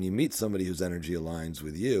 Yeah. And when you meet somebody whose energy aligns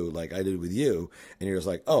with you, like I did with you, and you're just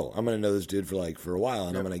like, oh, I'm going to know this dude for a while,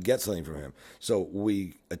 and I'm going to get something from him. So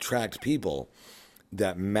we attract people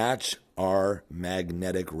that match our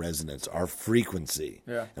magnetic resonance, our frequency.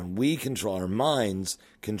 Yeah. And we control, our minds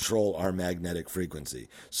control our magnetic frequency.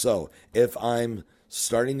 So if I'm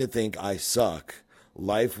starting to think I suck,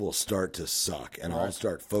 life will start to suck, and I'll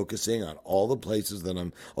start focusing on all the places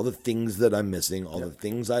all the things that I'm missing, all the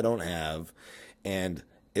things I don't have, and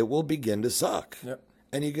it will begin to suck. Yep.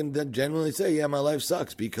 And you can then genuinely say, yeah, my life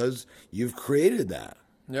sucks because you've created that.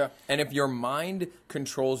 Yeah. And if your mind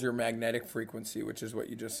controls your magnetic frequency, which is what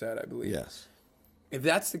you just said, I believe. Yes. If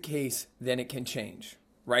that's the case, then it can change,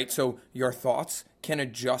 right? So your thoughts can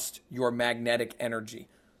adjust your magnetic energy.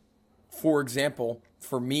 For example,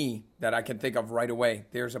 for me, that I can think of right away,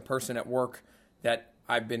 there's a person at work that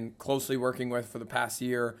I've been closely working with for the past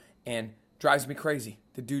year and drives me crazy.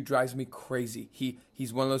 The dude drives me crazy.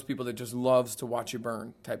 He's one of those people that just loves to watch you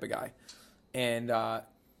burn type of guy. And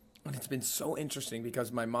it's been so interesting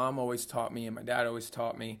because my mom always taught me and my dad always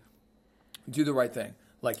taught me, do the right thing.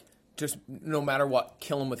 Like, just no matter what,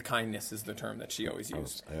 kill him with kindness is the term that she always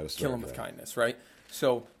used. Kill him with kindness, right?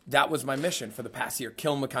 So that was my mission for the past year.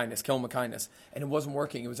 Kill him with kindness, kill him with kindness. And it wasn't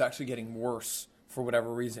working. It was actually getting worse for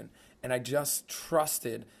whatever reason. And I just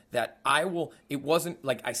trusted that it wasn't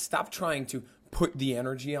like I stopped trying to put the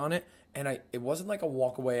energy on it. And it wasn't like a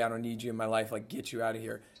walk away, I don't need you in my life, like get you out of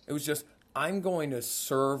here. It was just, I'm going to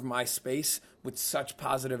serve my space with such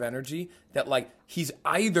positive energy that like he's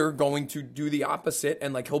either going to do the opposite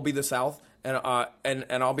and like he'll be the South and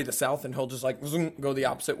I'll be the South and he'll just like go the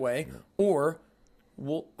opposite way, or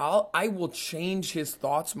I will change his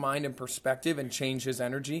thoughts, mind, and perspective and change his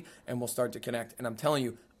energy, and we'll start to connect. And I'm telling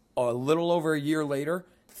you, a little over a year later,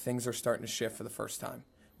 things are starting to shift for the first time,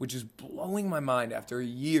 which is blowing my mind after a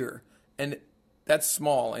year. And that's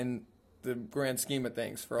small in the grand scheme of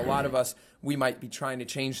things. For a lot of us, we might be trying to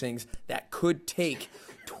change things that could take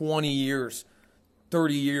 20 years,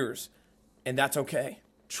 30 years, and that's okay.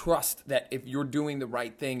 Trust that if you're doing the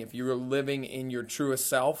right thing, if you're living in your truest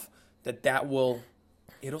self, it'll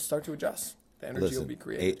start to adjust. The energy will be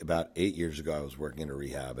created. About 8 years ago, I was working in a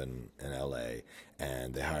rehab in L.A.,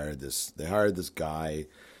 and they hired this guy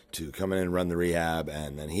to come in and run the rehab,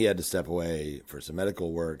 and then he had to step away for some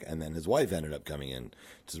medical work, and then his wife ended up coming in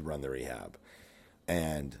to run the rehab.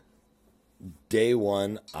 And day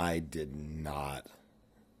one,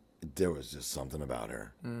 there was just something about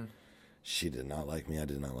her. She did not like me, I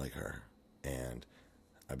did not like her. And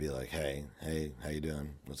I'd be like, hey, how you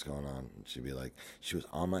doing? What's going on? And she'd be like, she was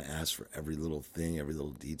on my ass for every little thing, every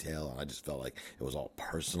little detail, and I just felt like it was all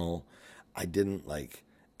personal. I didn't like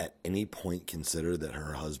at any point consider that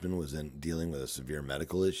her husband was dealing with a severe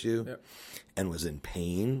medical issue and was in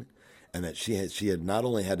pain, and that she had not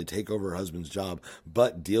only had to take over her husband's job,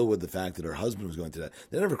 but deal with the fact that her husband was going through that.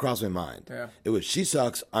 That never crossed my mind. Yeah. It was, she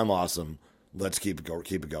sucks, I'm awesome, let's keep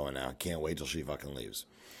it going now. Can't wait till she fucking leaves.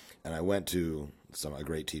 And I went to a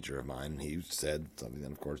great teacher of mine, and he said something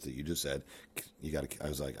that, of course, that you just said. I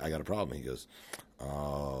was like, I got a problem. He goes,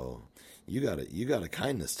 oh, you got a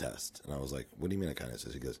kindness test. And I was like, what do you mean a kindness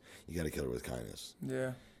test? He goes, you got to kill her with kindness.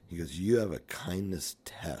 Yeah. He goes, you have a kindness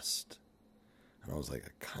test. And I was like,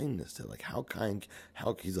 a kindness test? Like, how kind?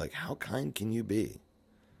 He's like, how kind can you be?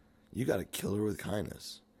 You got to kill her with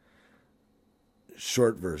kindness.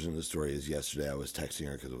 Short version of the story is yesterday I was texting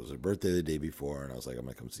her because it was her birthday the day before, and I was like, I'm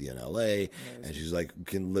going to come see you in L.A. Amazing. And she's like,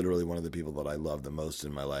 literally one of the people that I love the most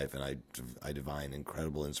in my life, and I divine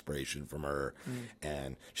incredible inspiration from her.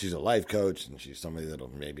 And she's a life coach, and she's somebody that'll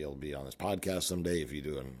be on this podcast someday if you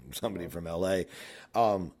do, somebody from L.A.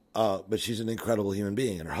 But she's an incredible human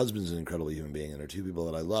being, and her husband's an incredible human being, and they're two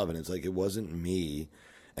people that I love. And it's like, it wasn't me,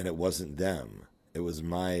 and it wasn't them. It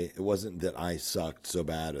wasn't that I sucked so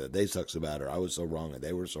bad, or that they sucked so bad, or I was so wrong and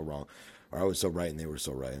they were so wrong, or I was so right and they were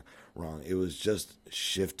so wrong. It was just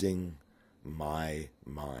shifting my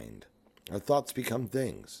mind. Our thoughts become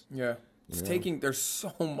things. Yeah. There's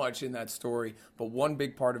so much in that story, but one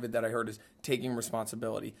big part of it that I heard is taking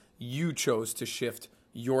responsibility. You chose to shift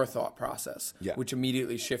your thought process, which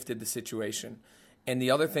immediately shifted the situation. And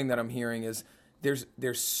the other thing that I'm hearing is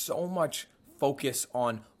there's so much focus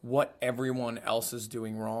on what everyone else is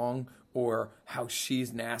doing wrong, or how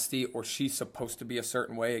she's nasty, or she's supposed to be a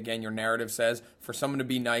certain way. Again, your narrative says for someone to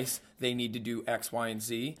be nice, they need to do X, Y, and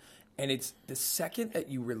Z. And it's the second that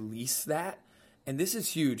you release that, and this is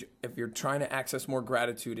huge if you're trying to access more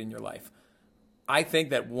gratitude in your life. I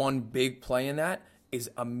think that one big play in that is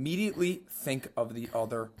immediately think of the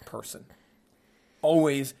other person.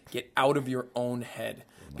 Always get out of your own head.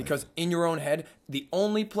 Because in your own head, the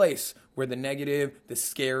only place where the negative, the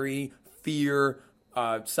scary, fear,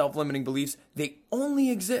 self-limiting beliefs, they only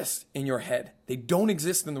exist in your head. They don't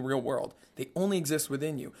exist in the real world. They only exist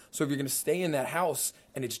within you. So if you're going to stay in that house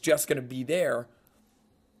and it's just going to be there,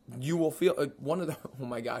 you will feel oh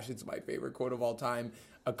my gosh, it's my favorite quote of all time.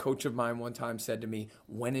 A coach of mine one time said to me,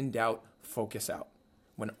 when in doubt, focus out.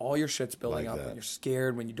 When all your shit's building up, when you're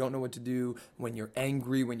scared, when you don't know what to do, when you're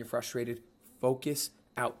angry, when you're frustrated, focus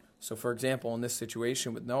out. So for example, in this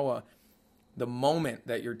situation with Noah, the moment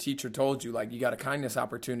that your teacher told you, like, you got a kindness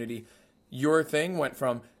opportunity, your thing went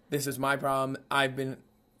from, this is my problem, I've been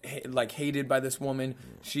hated by this woman,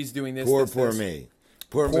 she's doing this, Poor me.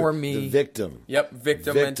 The victim. Yep,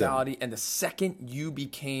 victim mentality. And the second you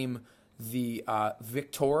became the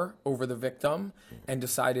victor over the victim and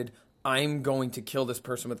decided, I'm going to kill this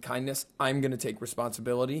person with kindness, I'm going to take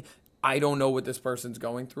responsibility, I don't know what this person's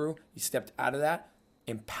going through, you stepped out of that,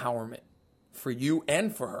 empowerment for you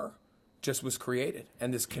and for her just was created,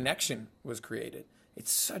 and this connection was created.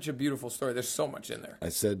 It's such a beautiful story. There's so much in there. I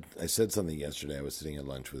said something yesterday. I was sitting at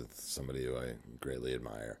lunch with somebody who I greatly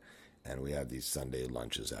admire, and we have these Sunday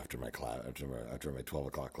lunches after my class, after my 12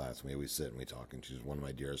 o'clock class. We sit and we talk, and she's one of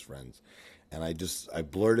my dearest friends. And I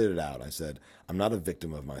blurted it out. I said, I'm not a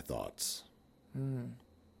victim of my thoughts. I'm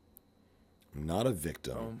not a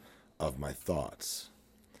victim of my thoughts.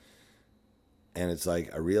 And it's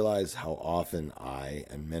like I realize how often I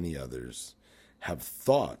and many others have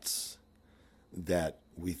thoughts that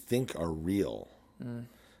we think are real. And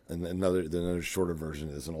another shorter version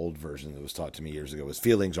is an old version that was taught to me years ago was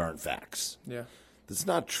feelings aren't facts. Yeah. That's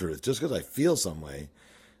not truth. Just because I feel some way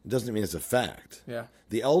doesn't mean it's a fact. Yeah.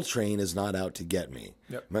 The L train is not out to get me.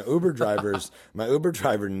 Yep. My Uber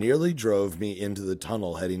driver nearly drove me into the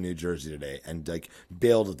tunnel heading New Jersey today and like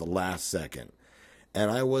bailed at the last second. And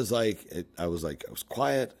I was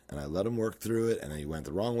quiet and I let him work through it, and he went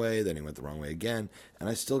the wrong way, then he went the wrong way again, and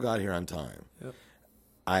I still got here on time. Yep.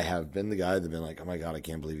 I have been the guy that's been like, oh my God, I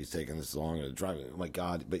can't believe he's taking this long to drive. Oh my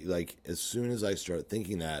God. But like, as soon as I start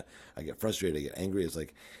thinking that, I get frustrated, I get angry. It's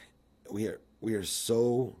like, we are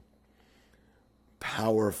so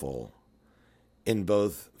powerful in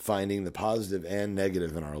both finding the positive and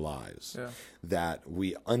negative in our lives that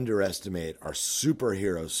we underestimate our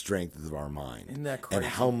superhero strength of our mind. Isn't that crazy? And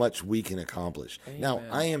how much we can accomplish. Amen. Now,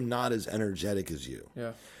 I am not as energetic as you.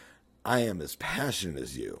 Yeah. I am as passionate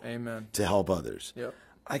as you. Amen. To help others. Yep.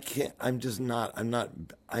 I can't, I'm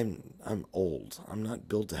old. I'm not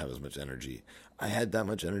built to have as much energy. I had that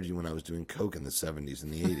much energy when I was doing coke in the 70s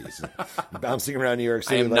and the 80s. Bouncing around New York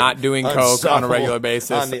City. I am not doing coke on a regular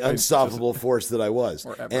basis. On the unstoppable force that I was.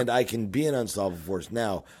 Forever. And I can be an unstoppable force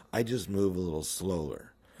now. I just move a little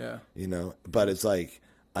slower. Yeah. You know? But it's like,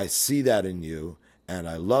 I see that in you, and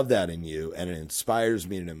I love that in you, and it inspires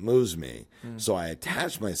me and it moves me. So I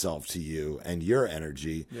attach myself to you and your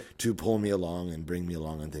energy to pull me along and bring me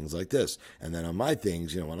along on things like this. And then on my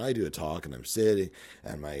things, you know, when I do a talk and I'm sitting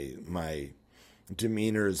and my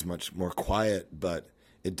demeanor is much more quiet, but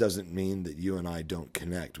it doesn't mean that you and I don't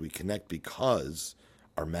connect. We connect because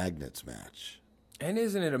our magnets match. And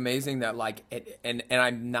isn't it amazing that, like, and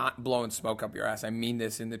I'm not blowing smoke up your ass. I mean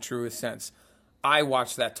this in the truest sense. I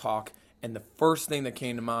watched that talk, and the first thing that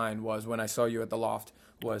came to mind was when I saw you at the Loft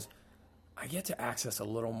was I get to access a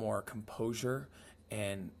little more composure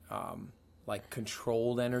and like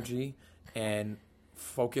controlled energy and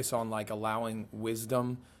focus on like allowing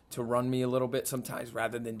wisdom to run me a little bit sometimes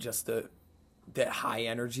rather than just that high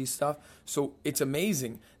energy stuff. So it's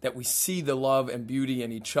amazing that we see the love and beauty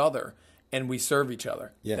in each other and we serve each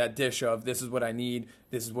other. Yeah. That dish of this is what I need,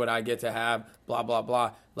 this is what I get to have, blah, blah,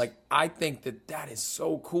 blah. Like, I think that is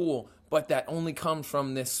so cool, but that only comes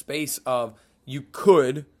from this space of you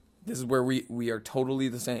could, this is where we are totally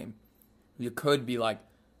the same. You could be like,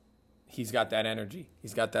 he's got that energy.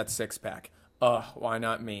 He's got that six pack. Why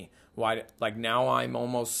not me? Why? Like, now I'm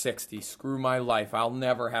almost 60. Screw my life. I'll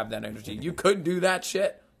never have that energy. You could do that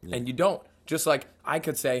shit, and you don't. Just like I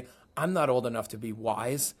could say, I'm not old enough to be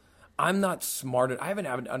wise. I'm not smart. I haven't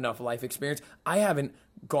had enough life experience. I haven't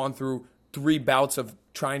gone through 3 bouts of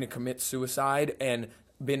trying to commit suicide and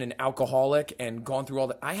been an alcoholic and gone through all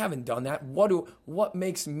that. I haven't done that. What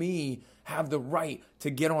makes me have the right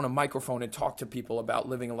to get on a microphone and talk to people about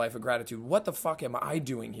living a life of gratitude? What the fuck am I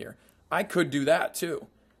doing here? I could do that too,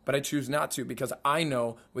 but I choose not to because I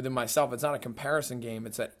know within myself it's not a comparison game.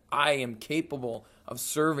 It's that I am capable of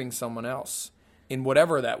serving someone else in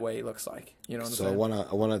whatever that way looks like. You know what I'm saying? So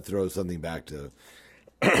I want to throw something back to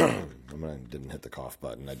I didn't hit the cough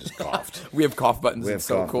button. I just coughed. We have cough buttons. It's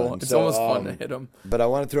so cool. Buttons. It's almost fun to hit them. But I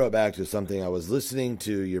want to throw it back to something. I was listening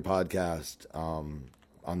to your podcast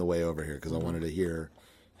on the way over here because I wanted to hear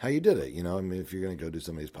how you did it. You know, I mean, if you're going to go do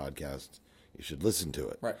somebody's podcast, you should listen to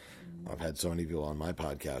it. Right. I've had so many people on my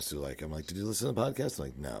podcast who I'm like, did you listen to the podcast? I'm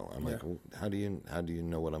like, no. I'm like, well, how do you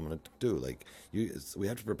know what I'm going to do? Like, we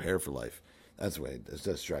have to prepare for life. That's the way. It's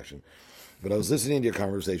distraction. But I was listening to your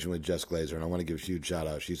conversation with Jess Glazer, and I want to give a huge shout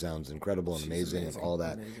out. She sounds incredible and amazing and all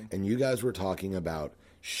that. Amazing. And you guys were talking about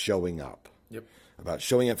showing up. Yep. About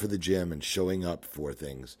showing up for the gym and showing up for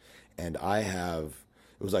things. And it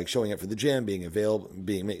was like showing up for the gym, being available,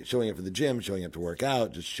 showing up for the gym, showing up to work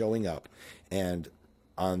out, just showing up. And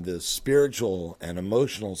on the spiritual and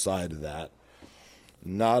emotional side of that,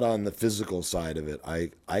 not on the physical side of it,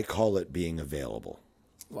 I call it being available.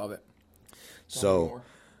 Love it. So,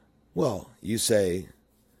 well, you say,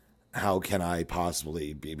 how can I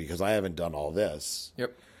possibly be? Because I haven't done all this.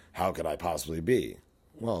 Yep. How could I possibly be?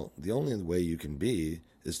 Well, the only way you can be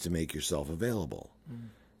is to make yourself available. Mm.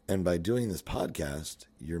 And by doing this podcast,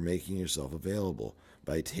 you're making yourself available.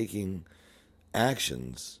 By taking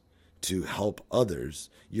actions to help others,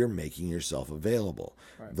 you're making yourself available.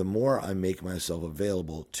 Right. The more I make myself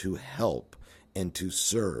available to help and to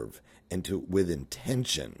serve and to, with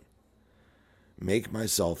intention, make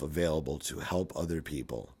myself available to help other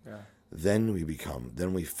people, then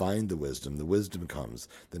we find the wisdom comes,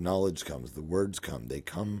 the knowledge comes, the words come. They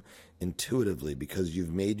come intuitively because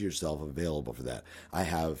you've made yourself available for that.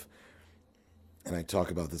 And I talk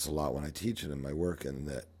about this a lot when I teach it in my work, and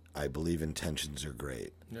that I believe intentions are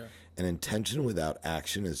great. Yeah. An intention without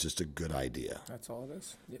action is just a good idea. That's all it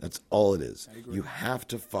is. Yeah. That's all it is. I agree. You have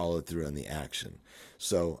to follow through on the action.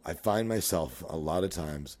 So I find myself a lot of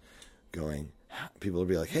times going, people will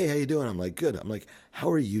be like, hey, how you doing? I'm like, good. I'm like, how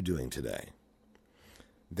are you doing today?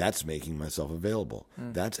 That's making myself available.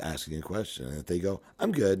 That's asking a question. And if they go,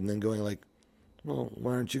 I'm good, and then going like, well,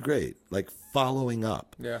 why aren't you great? Like following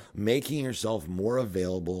up. Yeah. Making yourself more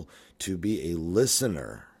available to be a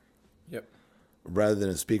listener. Yep. Rather than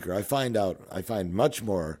a speaker. I find much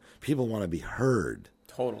more people want to be heard.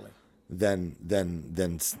 Totally. Than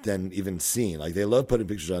even seen. Like they love putting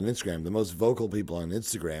pictures on Instagram. The most vocal people on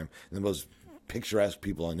Instagram and the most picturesque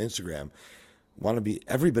people on Instagram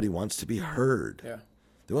everybody wants to be heard. Yeah.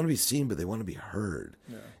 They want to be seen, but they want to be heard.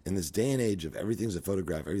 Yeah. In this day and age of everything's a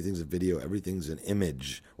photograph, everything's a video, everything's an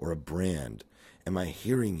image or a brand, am I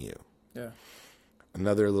hearing you? Yeah.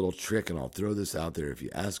 Another little trick, and I'll throw this out there. If you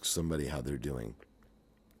ask somebody how they're doing,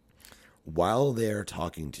 while they're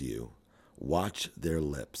talking to you, watch their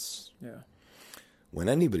lips. Yeah. When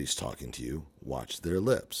anybody's talking to you, watch their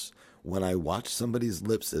lips. When I watch somebody's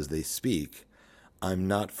lips as they speak, I'm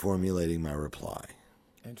not formulating my reply.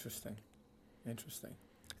 Interesting.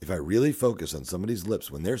 If I really focus on somebody's lips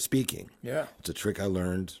when they're speaking, yeah, it's a trick I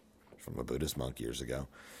learned from a Buddhist monk years ago.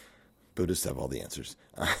 Buddhists have all the answers.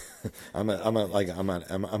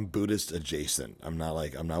 I'm Buddhist adjacent.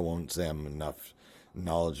 I won't say I'm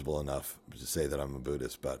knowledgeable enough to say that I'm a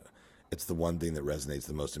Buddhist, but it's the one thing that resonates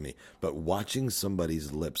the most to me. But watching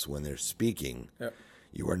somebody's lips when they're speaking, yep.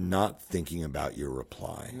 You are not thinking about your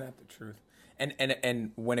reply. Isn't that the truth?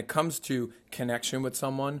 And when it comes to connection with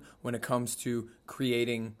someone, when it comes to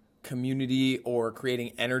creating community or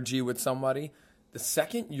creating energy with somebody, the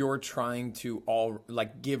second you're trying to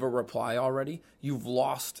give a reply already, you've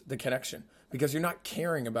lost the connection because you're not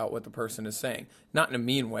caring about what the person is saying. Not in a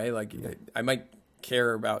mean way. Like I might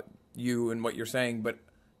care about you and what you're saying, but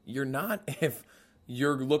you're not if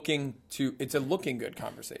you're looking to, it's a looking good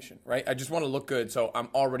conversation, right? I just want to look good. So I'm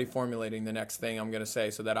already formulating the next thing I'm going to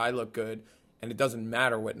say so that I look good. And it doesn't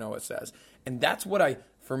matter what Noah says. And that's what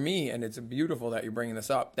for me, and it's beautiful that you're bringing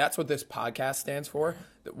this up, that's what this podcast stands for.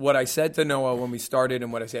 What I said to Noah when we started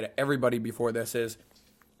and what I said to everybody before this is,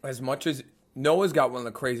 as much as Noah's got one of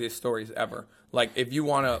the craziest stories ever. Like, if you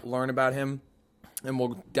want to learn about him, and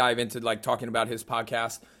we'll dive into, talking about his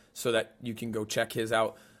podcast so that you can go check his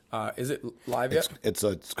out. Is it live yet? It's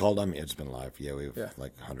called. It's been live. Yeah, we have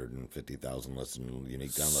 150,000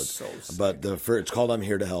 unique downloads. But it's called "I'm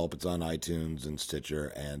Here to Help." It's on iTunes and Stitcher,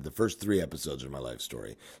 and the first 3 episodes are my life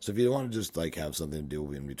story. So if you want to just have something to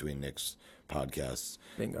do in between Nick's podcasts,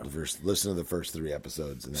 bingo. Listen to the first 3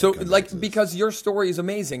 episodes. And then because your story is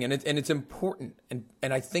amazing and it's important,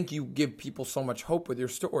 and I think you give people so much hope with your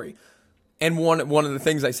story. And one of the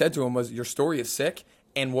things I said to him was, your story is sick.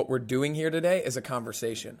 And what we're doing here today is a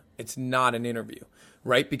conversation. It's not an interview,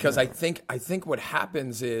 right? Because I think what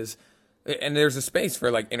happens is, and there's a space for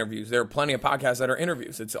interviews. There are plenty of podcasts that are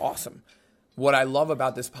interviews. It's awesome. What I love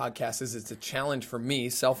about this podcast is it's a challenge for me,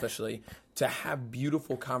 selfishly, to have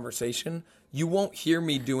beautiful conversation. You won't hear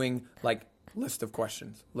me doing list of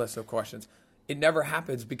questions. It never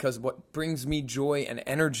happens because what brings me joy and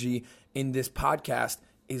energy in this podcast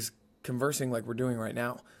is conversing like we're doing right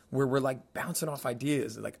now, where we're bouncing off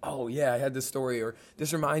ideas oh yeah, I had this story, or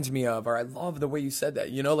this reminds me of, or I love the way you said that,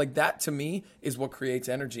 that to me is what creates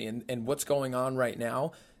energy. And what's going on right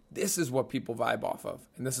now, this is what people vibe off of.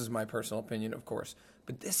 And this is my personal opinion, of course,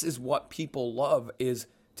 but this is what people love, is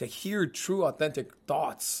to hear true, authentic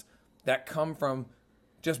thoughts that come from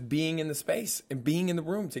just being in the space and being in the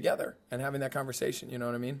room together and having that conversation. You know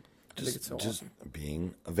what I mean? I think it's so just awesome.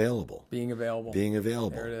 Being available. Being available.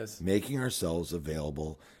 There it is. Making ourselves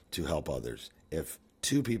available to help others. If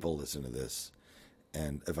 2 people listen to this,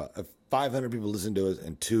 and if 500 people listen to it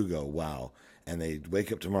and 2 go, wow, and they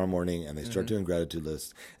wake up tomorrow morning and they start doing gratitude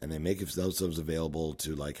lists and they make themselves available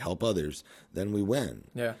to help others, then we win.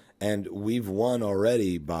 Yeah. And we've won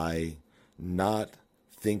already by not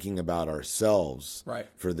thinking about ourselves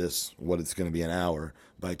for this, what it's going to be an hour,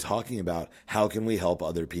 by talking about how can we help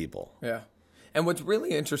other people. Yeah. And what's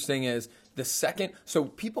really interesting is so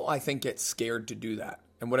people, I think, get scared to do that.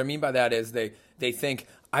 And what I mean by that is they think,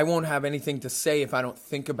 I won't have anything to say if I don't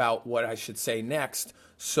think about what I should say next.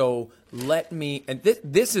 So and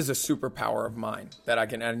this is a superpower of mine that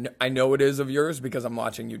I know it is of yours because I'm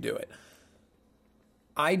watching you do it.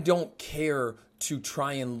 I don't care to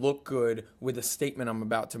try and look good with a statement I'm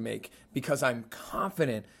about to make, because I'm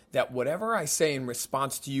confident that whatever I say in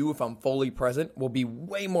response to you, if I'm fully present, will be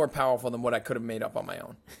way more powerful than what I could have made up on my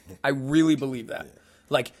own. I really believe that.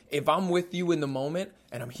 Like, if I'm with you in the moment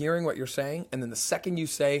and I'm hearing what you're saying, and then the second you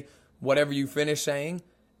say whatever you finish saying,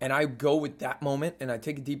 and I go with that moment and I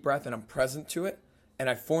take a deep breath and I'm present to it, and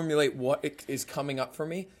I formulate what is coming up for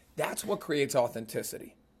me, that's what creates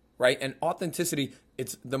authenticity, right? And authenticity,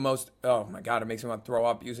 it's the most, oh my God, it makes me want to throw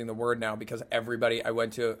up using the word now, because I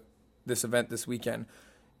went to this event this weekend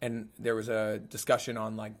and there was a discussion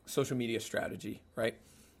on like social media strategy, right?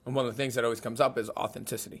 And one of the things that always comes up is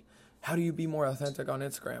authenticity. How do you be more authentic on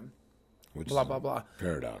Instagram? Which blah, is blah, blah.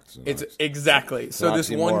 Paradox. It's exactly. So this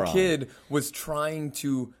one Oxymoron. kid was trying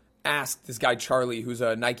to ask this guy, Charlie, who's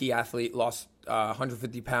a Nike athlete, lost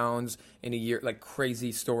 150 pounds in a year, like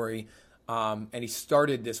crazy story. And he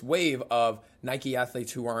started this wave of Nike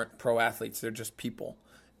athletes who aren't pro athletes. They're just people.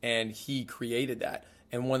 And he created that.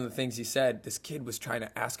 And one of the things he said, this kid was trying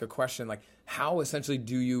to ask a question like, how essentially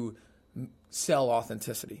do you sell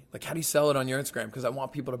authenticity? Like, how do you sell it on your Instagram? Because I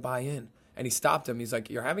want people to buy in. And he stopped him. He's like,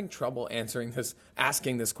 you're having trouble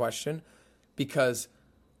asking this question because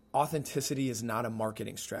authenticity is not a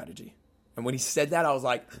marketing strategy. And when he said that, I was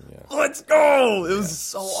like, let's go. It was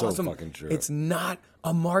so awesome. Fucking true. It's not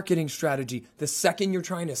a marketing strategy. The second you're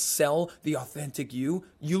trying to sell the authentic you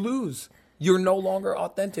lose. You're no longer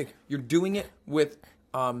authentic. You're doing it with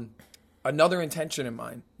another intention in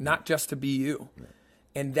mind, not just to be you.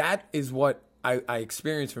 And that is what I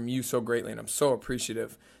experienced from you so greatly. And I'm so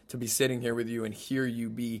appreciative to be sitting here with you and hear you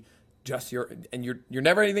be just you're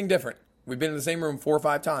never anything different. We've been in the same room 4 or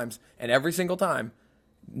 5 times, and every single time,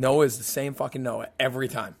 Noah is the same fucking Noah every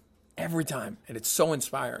time. Every time. And it's so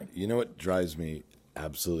inspiring. You know what drives me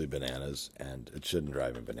absolutely bananas, and it shouldn't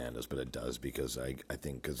drive me bananas, but it does, because I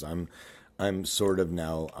think because I'm sort of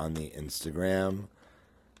now on the Instagram.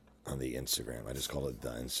 I just call it the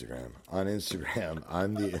Instagram. On Instagram,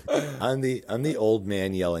 I'm the old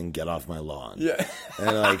man yelling, "Get off my lawn!" Yeah,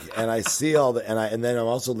 and I see all the and then I'm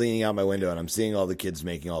also leaning out my window and I'm seeing all the kids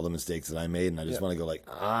making all the mistakes that I made, and I just want to go like,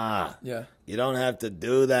 you don't have to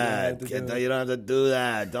do that. You don't have to do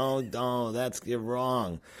that. Don't. You're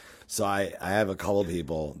wrong. So I have a couple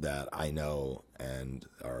people that I know and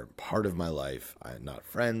are part of my life. Not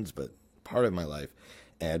friends, but part of my life,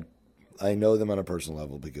 and I know them on a personal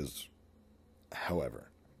level because,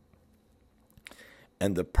 however,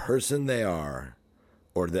 and the person they are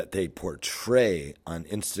or that they portray on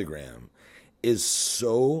Instagram is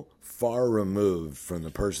so far removed from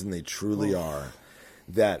the person they truly are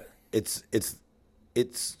that it's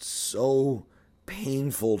so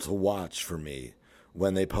painful to watch for me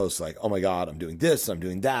when they post like, oh my God, I'm doing this, I'm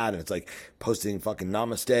doing that. And it's like posting fucking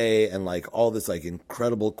namaste and like all this like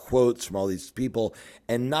incredible quotes from all these people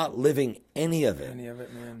and not living any of it.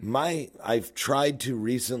 Man. I've tried to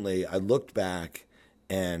recently, I looked back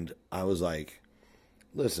and I was like,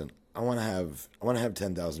 listen, I want to have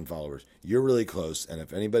 10,000 followers. You're really close. And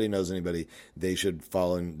if anybody knows anybody, they should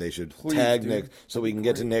follow and they should tag Nick so we can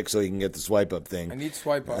get to Nick so he can get the swipe up thing. I need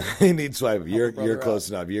swipe up. I need swipe up. You're close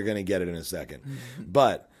enough. You're going to get it in a second.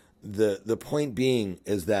 But the point being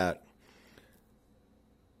is that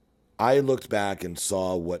I looked back and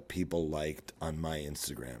saw what people liked on my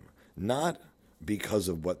Instagram. Not because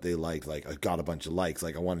of what they liked, like I got a bunch of likes,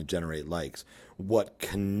 like I want to generate likes. What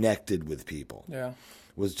connected with people. Yeah.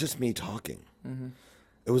 Was just me talking. Mm-hmm.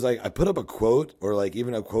 It was like I put up a quote or like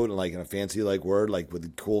even a quote in like in a fancy like word like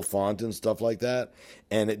with cool font and stuff like that,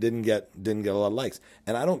 and it didn't get a lot of likes.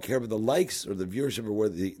 And I don't care about the likes or the viewership or where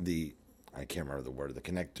the I can't remember the word, the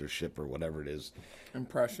connectorship or whatever it is.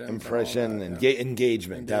 Impression,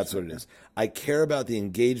 engagement. That's what it is. I care about the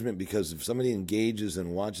engagement because if somebody engages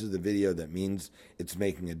and watches the video, that means it's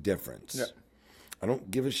making a difference. Yeah. I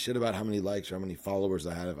don't give a shit about how many likes or how many followers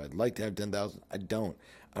I have. I'd like to have 10,000. I don't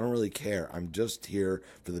really care. I'm just here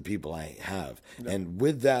for the people I have. Yeah. And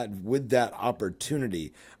with that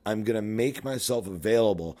opportunity, I'm going to make myself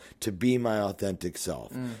available to be my authentic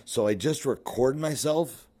self. So I just record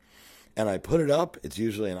myself and I put it up. It's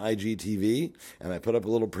usually an IGTV, and I put up a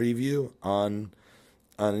little preview on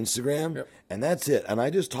Instagram, and that's it. And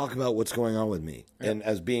I just talk about what's going on with me and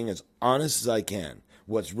as being as honest as I can.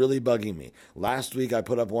 What's really bugging me. Last week I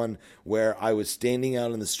put up one where I was standing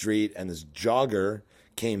out in the street and this jogger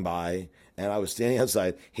came by and I was standing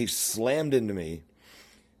outside. He slammed into me,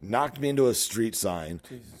 knocked me into a street sign,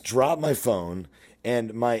 dropped my phone,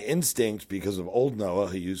 And my instinct, because of old Noah,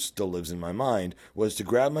 who still lives in my mind, was to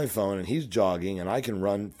grab my phone, and he's jogging, and I can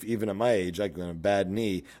run, even at my age, I can a bad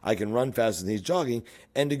knee, I can run faster than he's jogging,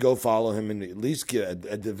 and to go follow him and at least give,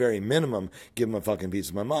 at the very minimum, give him a fucking piece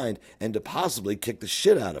of my mind, and to possibly kick the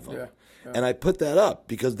shit out of him. Yeah. Yeah. And I put that up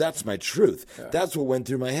because that's my truth. Yeah. That's what went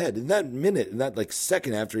through my head. In that minute, in that like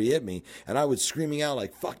second after he hit me, and I was screaming out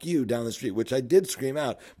like, fuck you, down the street, which I did scream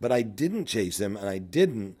out, but I didn't chase him and I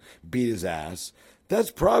didn't beat his ass.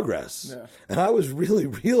 That's progress. Yeah. And I was really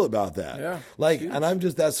real about that. Yeah. Like, and I'm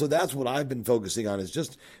just that. So that's what I've been focusing on, is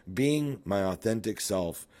just being my authentic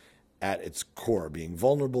self at its core, being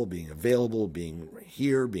vulnerable, being available, being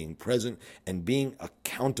here, being present, and being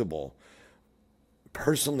accountable,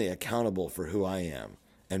 personally accountable for who I am,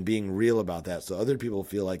 and being real about that, so other people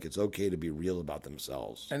feel like it's okay to be real about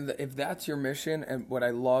themselves. And if that's your mission, and what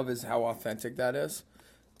I love is how authentic that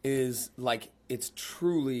is like, it's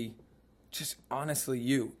truly just honestly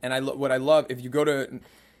you. And what I love, if you go to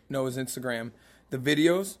Noah's Instagram, the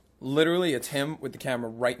videos, literally it's him with the camera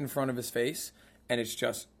right in front of his face, and it's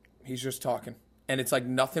just, he's just talking. And it's like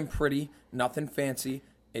nothing pretty, nothing fancy.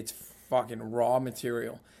 It's fucking raw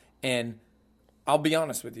material. And I'll be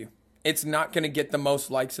honest with you, it's not going to get the most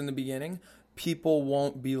likes in the beginning. People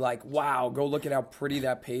won't be like, wow, go look at how pretty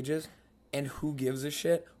that page is. And who gives a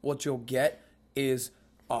shit? What you'll get is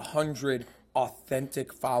 100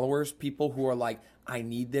 authentic followers, people who are like, I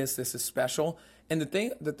need this is special. And the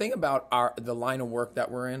thing about the line of work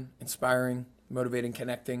that we're in, inspiring, motivating,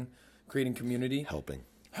 connecting, creating community,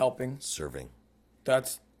 helping, serving,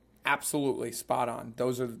 that's absolutely spot on.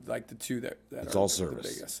 Those are like the two that it's are all the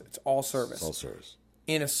service. biggest. It's all service. It's all service.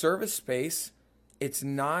 In a service space, it's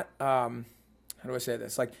not, how do I say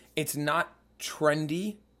this? Like, it's not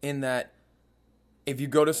trendy in that if you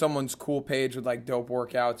go to someone's cool page with like dope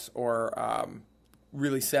workouts or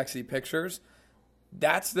really sexy pictures,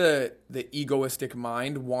 that's the egoistic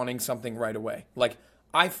mind wanting something right away. Like,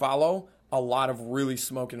 I follow a lot of really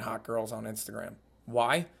smoking hot girls on Instagram.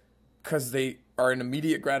 Why? Because they are an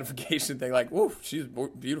immediate gratification thing. Like, woof, she's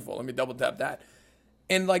beautiful. Let me double tap that.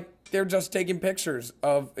 And like, they're just taking pictures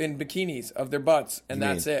in bikinis of their butts, and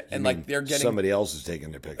that's it. And like, they're getting somebody else is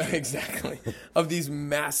taking their picture. Exactly, of these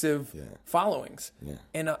massive followings. Yeah.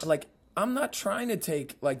 And like, I'm not trying to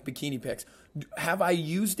take like bikini pics. Have I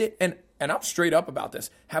used it? And I'm straight up about this.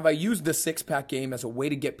 Have I used the 6-pack game as a way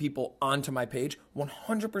to get people onto my page?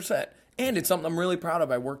 100%. And it's something I'm really proud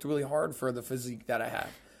of. I worked really hard for the physique that I have.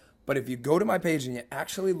 But if you go to my page and you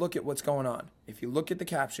actually look at what's going on, if you look at the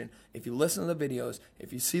caption, if you listen to the videos,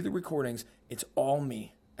 if you see the recordings, it's all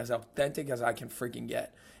me, as authentic as I can freaking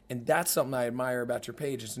get. And that's something I admire about your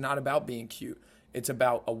page. It's not about being cute. It's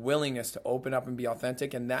about a willingness to open up and be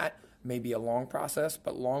authentic. And that may be a long process,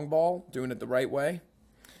 but long ball, doing it the right way,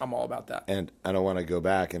 I'm all about that. And I don't want to go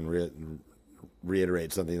back and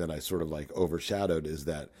reiterate something that I sort of like overshadowed, is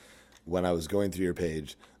that when I was going through your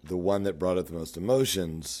page, the one that brought up the most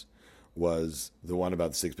emotions was the one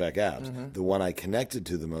about the 6-pack abs. Mm-hmm. The one I connected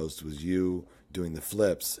to the most was you doing the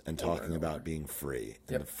flips and talking about being free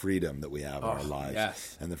and the freedom that we have in our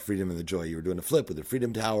lives, and the freedom and the joy. You were doing a flip with the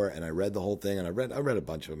Freedom Tower, and I read the whole thing, and I read a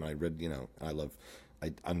bunch of them, and I read,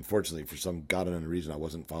 I unfortunately, for some god unknown reason, I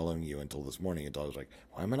wasn't following you until this morning. Until I was like,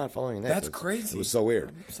 why am I not following that? That's crazy. It was so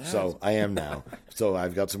weird. So I am now. So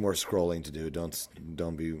I've got some more scrolling to do.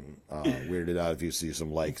 Don't be weirded out if you see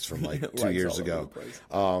some likes from like 2 years ago.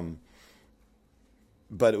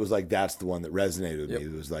 But it was like, that's the one that resonated with me.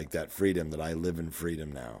 It was like that freedom, that I live in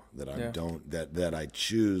freedom now. That I that I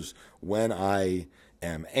choose when I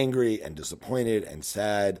am angry and disappointed and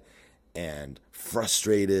sad and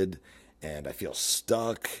frustrated, and I feel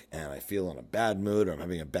stuck, and I feel in a bad mood, or I'm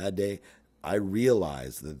having a bad day. I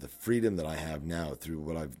realize that the freedom that I have now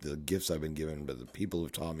through the gifts I've been given, but the people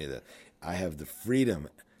who've taught me, that I have the freedom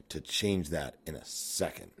to change that in a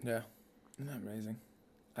second. Yeah. Isn't that amazing?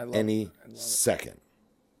 I love second.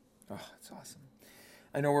 Oh, that's awesome.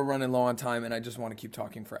 I know we're running low on time, and I just want to keep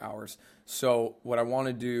talking for hours. So what I want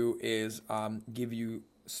to do is give you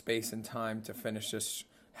space and time to finish this,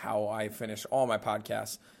 how I finish all my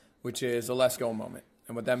podcasts, which is a let's go moment.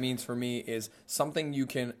 And what that means for me is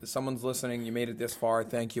someone's listening, you made it this far,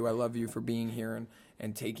 thank you, I love you for being here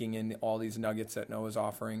and taking in all these nuggets that Noah's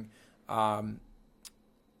offering.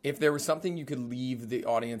 If there was something you could leave the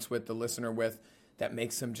audience with, the listener with, that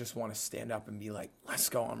makes them just want to stand up and be like, let's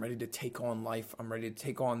go, I'm ready to take on life, I'm ready to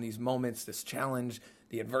take on these moments, this challenge,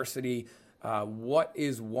 the adversity, what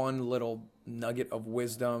is one little nugget of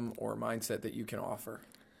wisdom or mindset that you can offer?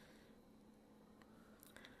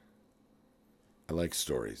 I like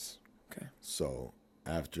stories. Okay. So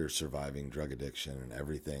after surviving drug addiction and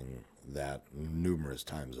everything that numerous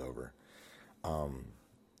times over.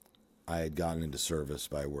 I had gotten into service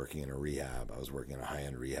by working in a rehab. I was working in a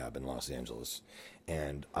high-end rehab in Los Angeles,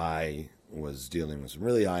 and I was dealing with some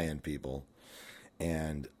really high-end people,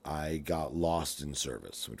 and I got lost in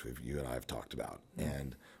service, which you and I have talked about.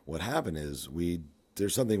 And what happened is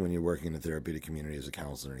there's something when you're working in a therapeutic community as a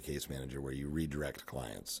counselor and a case manager where you redirect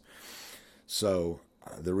clients. So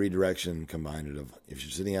the redirection combined of, if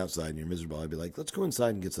you're sitting outside and you're miserable, I'd be like, let's go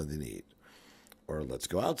inside and get something to eat. Or let's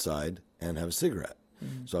go outside and have a cigarette.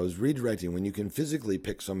 So I was redirecting. When you can physically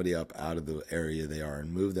pick somebody up out of the area they are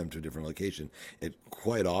and move them to a different location, it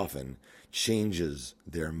quite often changes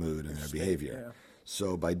their mood and their behavior. Yeah.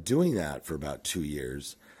 So by doing that for about 2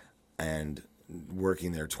 years and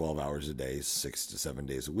working there 12 hours a day, 6 to 7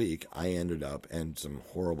 days a week, I ended up in some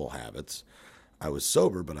horrible habits. I was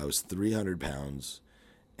sober, but I was 300 pounds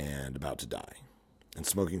and about to die and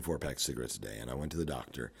smoking 4-pack cigarettes a day. And I went to the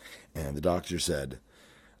doctor, and the doctor said,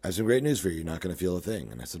 I have some great news for you. You're not going to feel a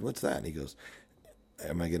thing. And I said, what's that? And he goes,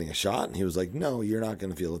 am I getting a shot? And he was like, no, you're not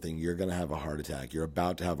going to feel a thing. You're going to have a heart attack. You're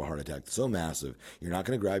about to have a heart attack so massive. You're not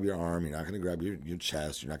going to grab your arm. You're not going to grab your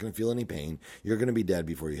chest. You're not going to feel any pain. You're going to be dead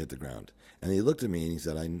before you hit the ground. And he looked at me and he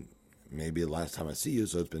said, maybe the last time I see you,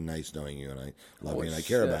 so it's been nice knowing you, and I love you and I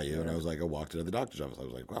care about you. And I was like, I walked into the doctor's office. I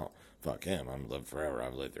was like, well, fuck him. I'm lived forever.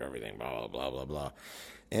 I've lived through everything, blah, blah, blah, blah, blah.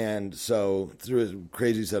 And so through a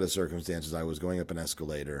crazy set of circumstances, I was going up an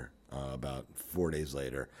escalator about 4 days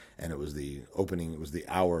later, and it was the opening. It was the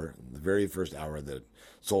very first hour that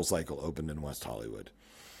Soul Cycle opened in West Hollywood.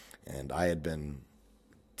 And I had been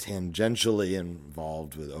tangentially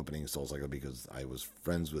involved with opening Soul Cycle because I was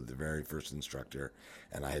friends with the very first instructor,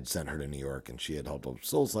 and I had sent her to New York, and she had helped up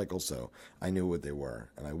Soul Cycle, so I knew what they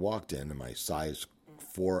were. And I walked in my size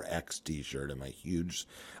 4X t-shirt and my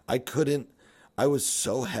I was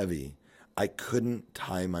so heavy, I couldn't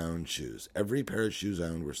tie my own shoes. Every pair of shoes I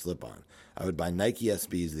owned were slip-on. I would buy Nike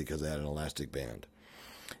SBs because they had an elastic band.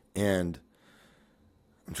 And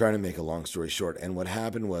I'm trying to make a long story short. And what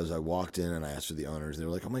happened was I walked in and I asked for the owners. They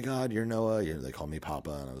were like, oh, my God, you're Noah. They called me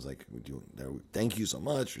Papa. And I was like, thank you so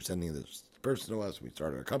much for sending this person to us. We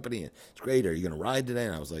started our company. It's great. Are you going to ride today?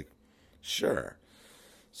 And I was like, sure.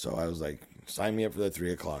 So I was like, sign me up for the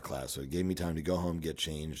 3 o'clock class. So it gave me time to go home, get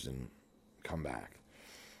changed, and come back.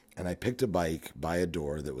 And I picked a bike by a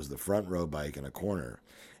door that was the front row bike in a corner.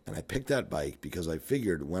 And I picked that bike because I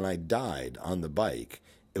figured when I died on the bike,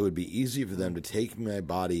 it would be easy for them to take my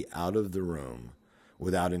body out of the room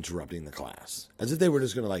without interrupting the class. As if they were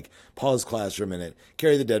just going to pause class for a minute,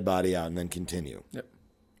 carry the dead body out, and then continue. Yep.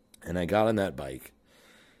 And I got on that bike,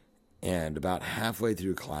 and about halfway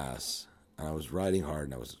through class, and I was riding hard,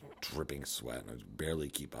 and I was dripping sweat, and I was barely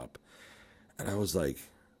keep up. And I was like,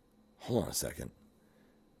 hold on a second.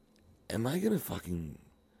 Am I going to fucking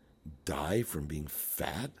die from being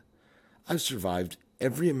fat? I've survived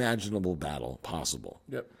every imaginable battle possible.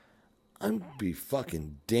 Yep. I'm be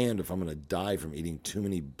fucking damned if I'm going to die from eating too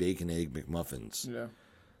many bacon, egg McMuffins. Yeah.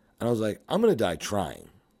 And I was like, I'm going to die trying.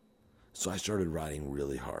 So I started riding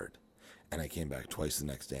really hard. And I came back twice the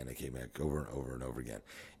next day, and I came back over and over and over again.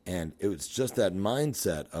 And it was just that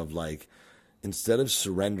mindset of instead of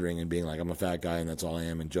surrendering and being like, I'm a fat guy and that's all I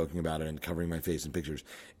am, and joking about it and covering my face in pictures,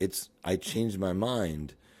 I changed my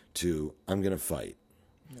mind to, I'm going to fight.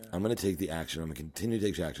 Yeah. I'm going to take the action. I'm going to continue to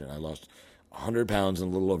take action. I lost 100 pounds in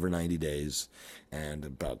a little over 90 days. And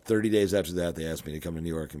about 30 days after that, they asked me to come to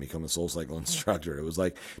New York and become a Soul Cycle instructor. It was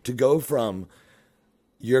like to go from,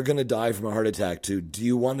 you're going to die from a heart attack, to, do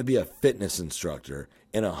you want to be a fitness instructor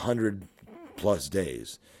in 100+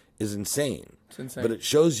 days is insane. It's insane. But it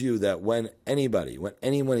shows you that when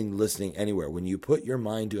anyone listening anywhere, when you put your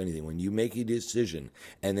mind to anything, when you make a decision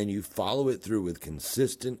and then you follow it through with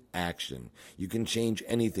consistent action, you can change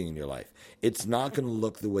anything in your life. It's not going to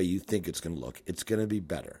look the way you think it's going to look. It's going to be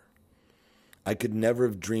better. I could never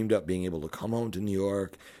have dreamed up being able to come home to New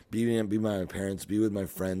York, be with my parents, be with my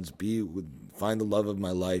friends, find the love of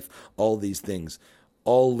my life. All these things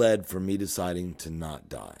all led for me deciding to not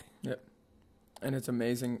die. Yep. And it's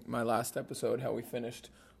amazing. My last episode, how we finished,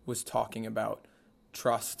 was talking about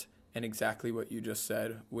trust and exactly what you just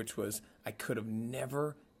said, which was, I could have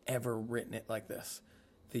never, ever written it like this.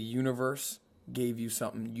 The universe gave you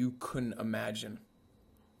something you couldn't imagine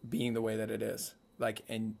being the way that it is.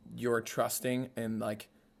 And you're trusting and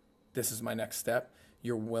this is my next step.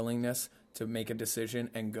 Your willingness to make a decision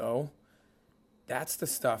and go. That's the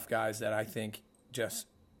stuff, guys, that I think just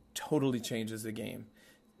totally changes the game.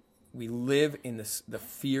 We live in the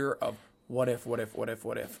fear of what if.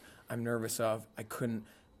 I'm nervous of, I couldn't.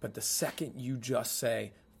 But the second you just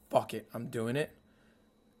say, fuck it, I'm doing it,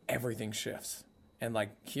 everything shifts. And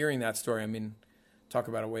like hearing that story, I mean, talk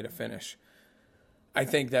about a way to finish. I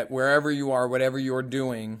think that wherever you are, whatever you're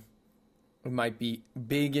doing, it might be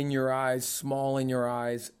big in your eyes, small in your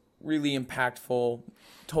eyes, really impactful,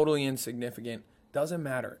 totally insignificant. Doesn't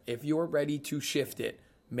matter. If you're ready to shift it,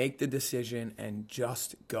 make the decision and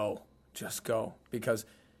just go. Just go. Because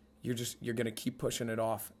you're going to keep pushing it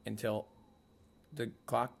off until the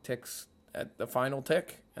clock ticks at the final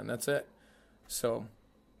tick, and that's it. So,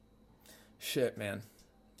 shit, man.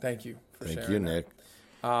 Thank you for sharing. Thank you, Nick.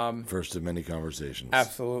 First of many conversations.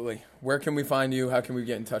 Absolutely. Where can we find you? How can we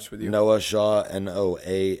get in touch with you? Noah Shaw,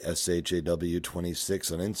 NOASHAW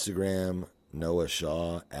 26 on Instagram. Noah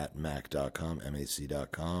Shaw at mac.com,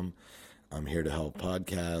 mac.com. I'm here to help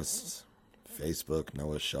podcasts. Facebook,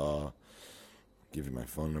 Noah Shaw. Give you my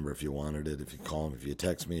phone number if you wanted it. If you call me, if you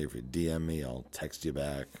text me, if you DM me, I'll text you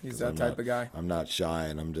back. He's that type of guy. I'm not shy,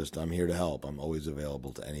 and I'm here to help. I'm always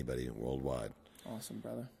available to anybody worldwide. Awesome,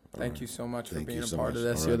 brother. Thank you so much for being a so part much. of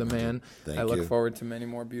this. All You're right. the man. Thank I look you. forward to many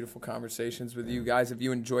more beautiful conversations with you guys. If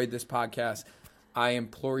you enjoyed this podcast, I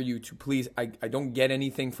implore you to please, I don't get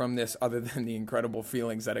anything from this other than the incredible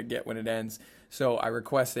feelings that I get when it ends. So I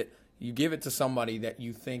request that you give it to somebody that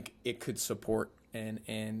you think it could support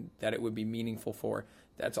and that it would be meaningful for.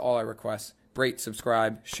 That's all I request. Rate,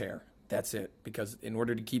 subscribe, share. That's it. Because in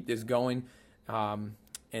order to keep this going, and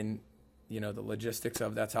you know the logistics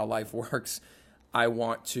of that's how life works, I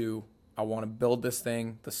want to build this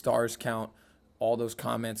thing. The stars count, all those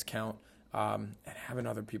comments count, and having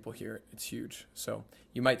other people hear it, it's huge. So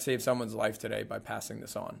you might save someone's life today by passing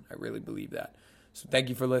this on. I really believe that. So thank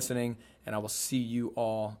you for listening, and I will see you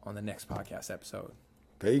all on the next podcast episode.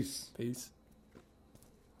 Peace. Peace.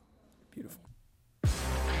 Beautiful.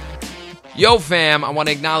 Yo, fam, I want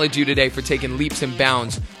to acknowledge you today for taking leaps and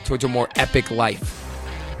bounds towards a more epic life.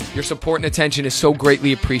 Your support and attention is so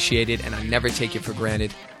greatly appreciated, and I never take it for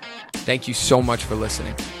granted. Thank you so much for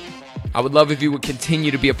listening. I would love if you would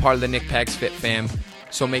continue to be a part of the Nick Pags Fit fam,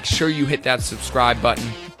 so make sure you hit that subscribe button,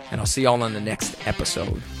 and I'll see y'all on the next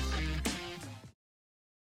episode.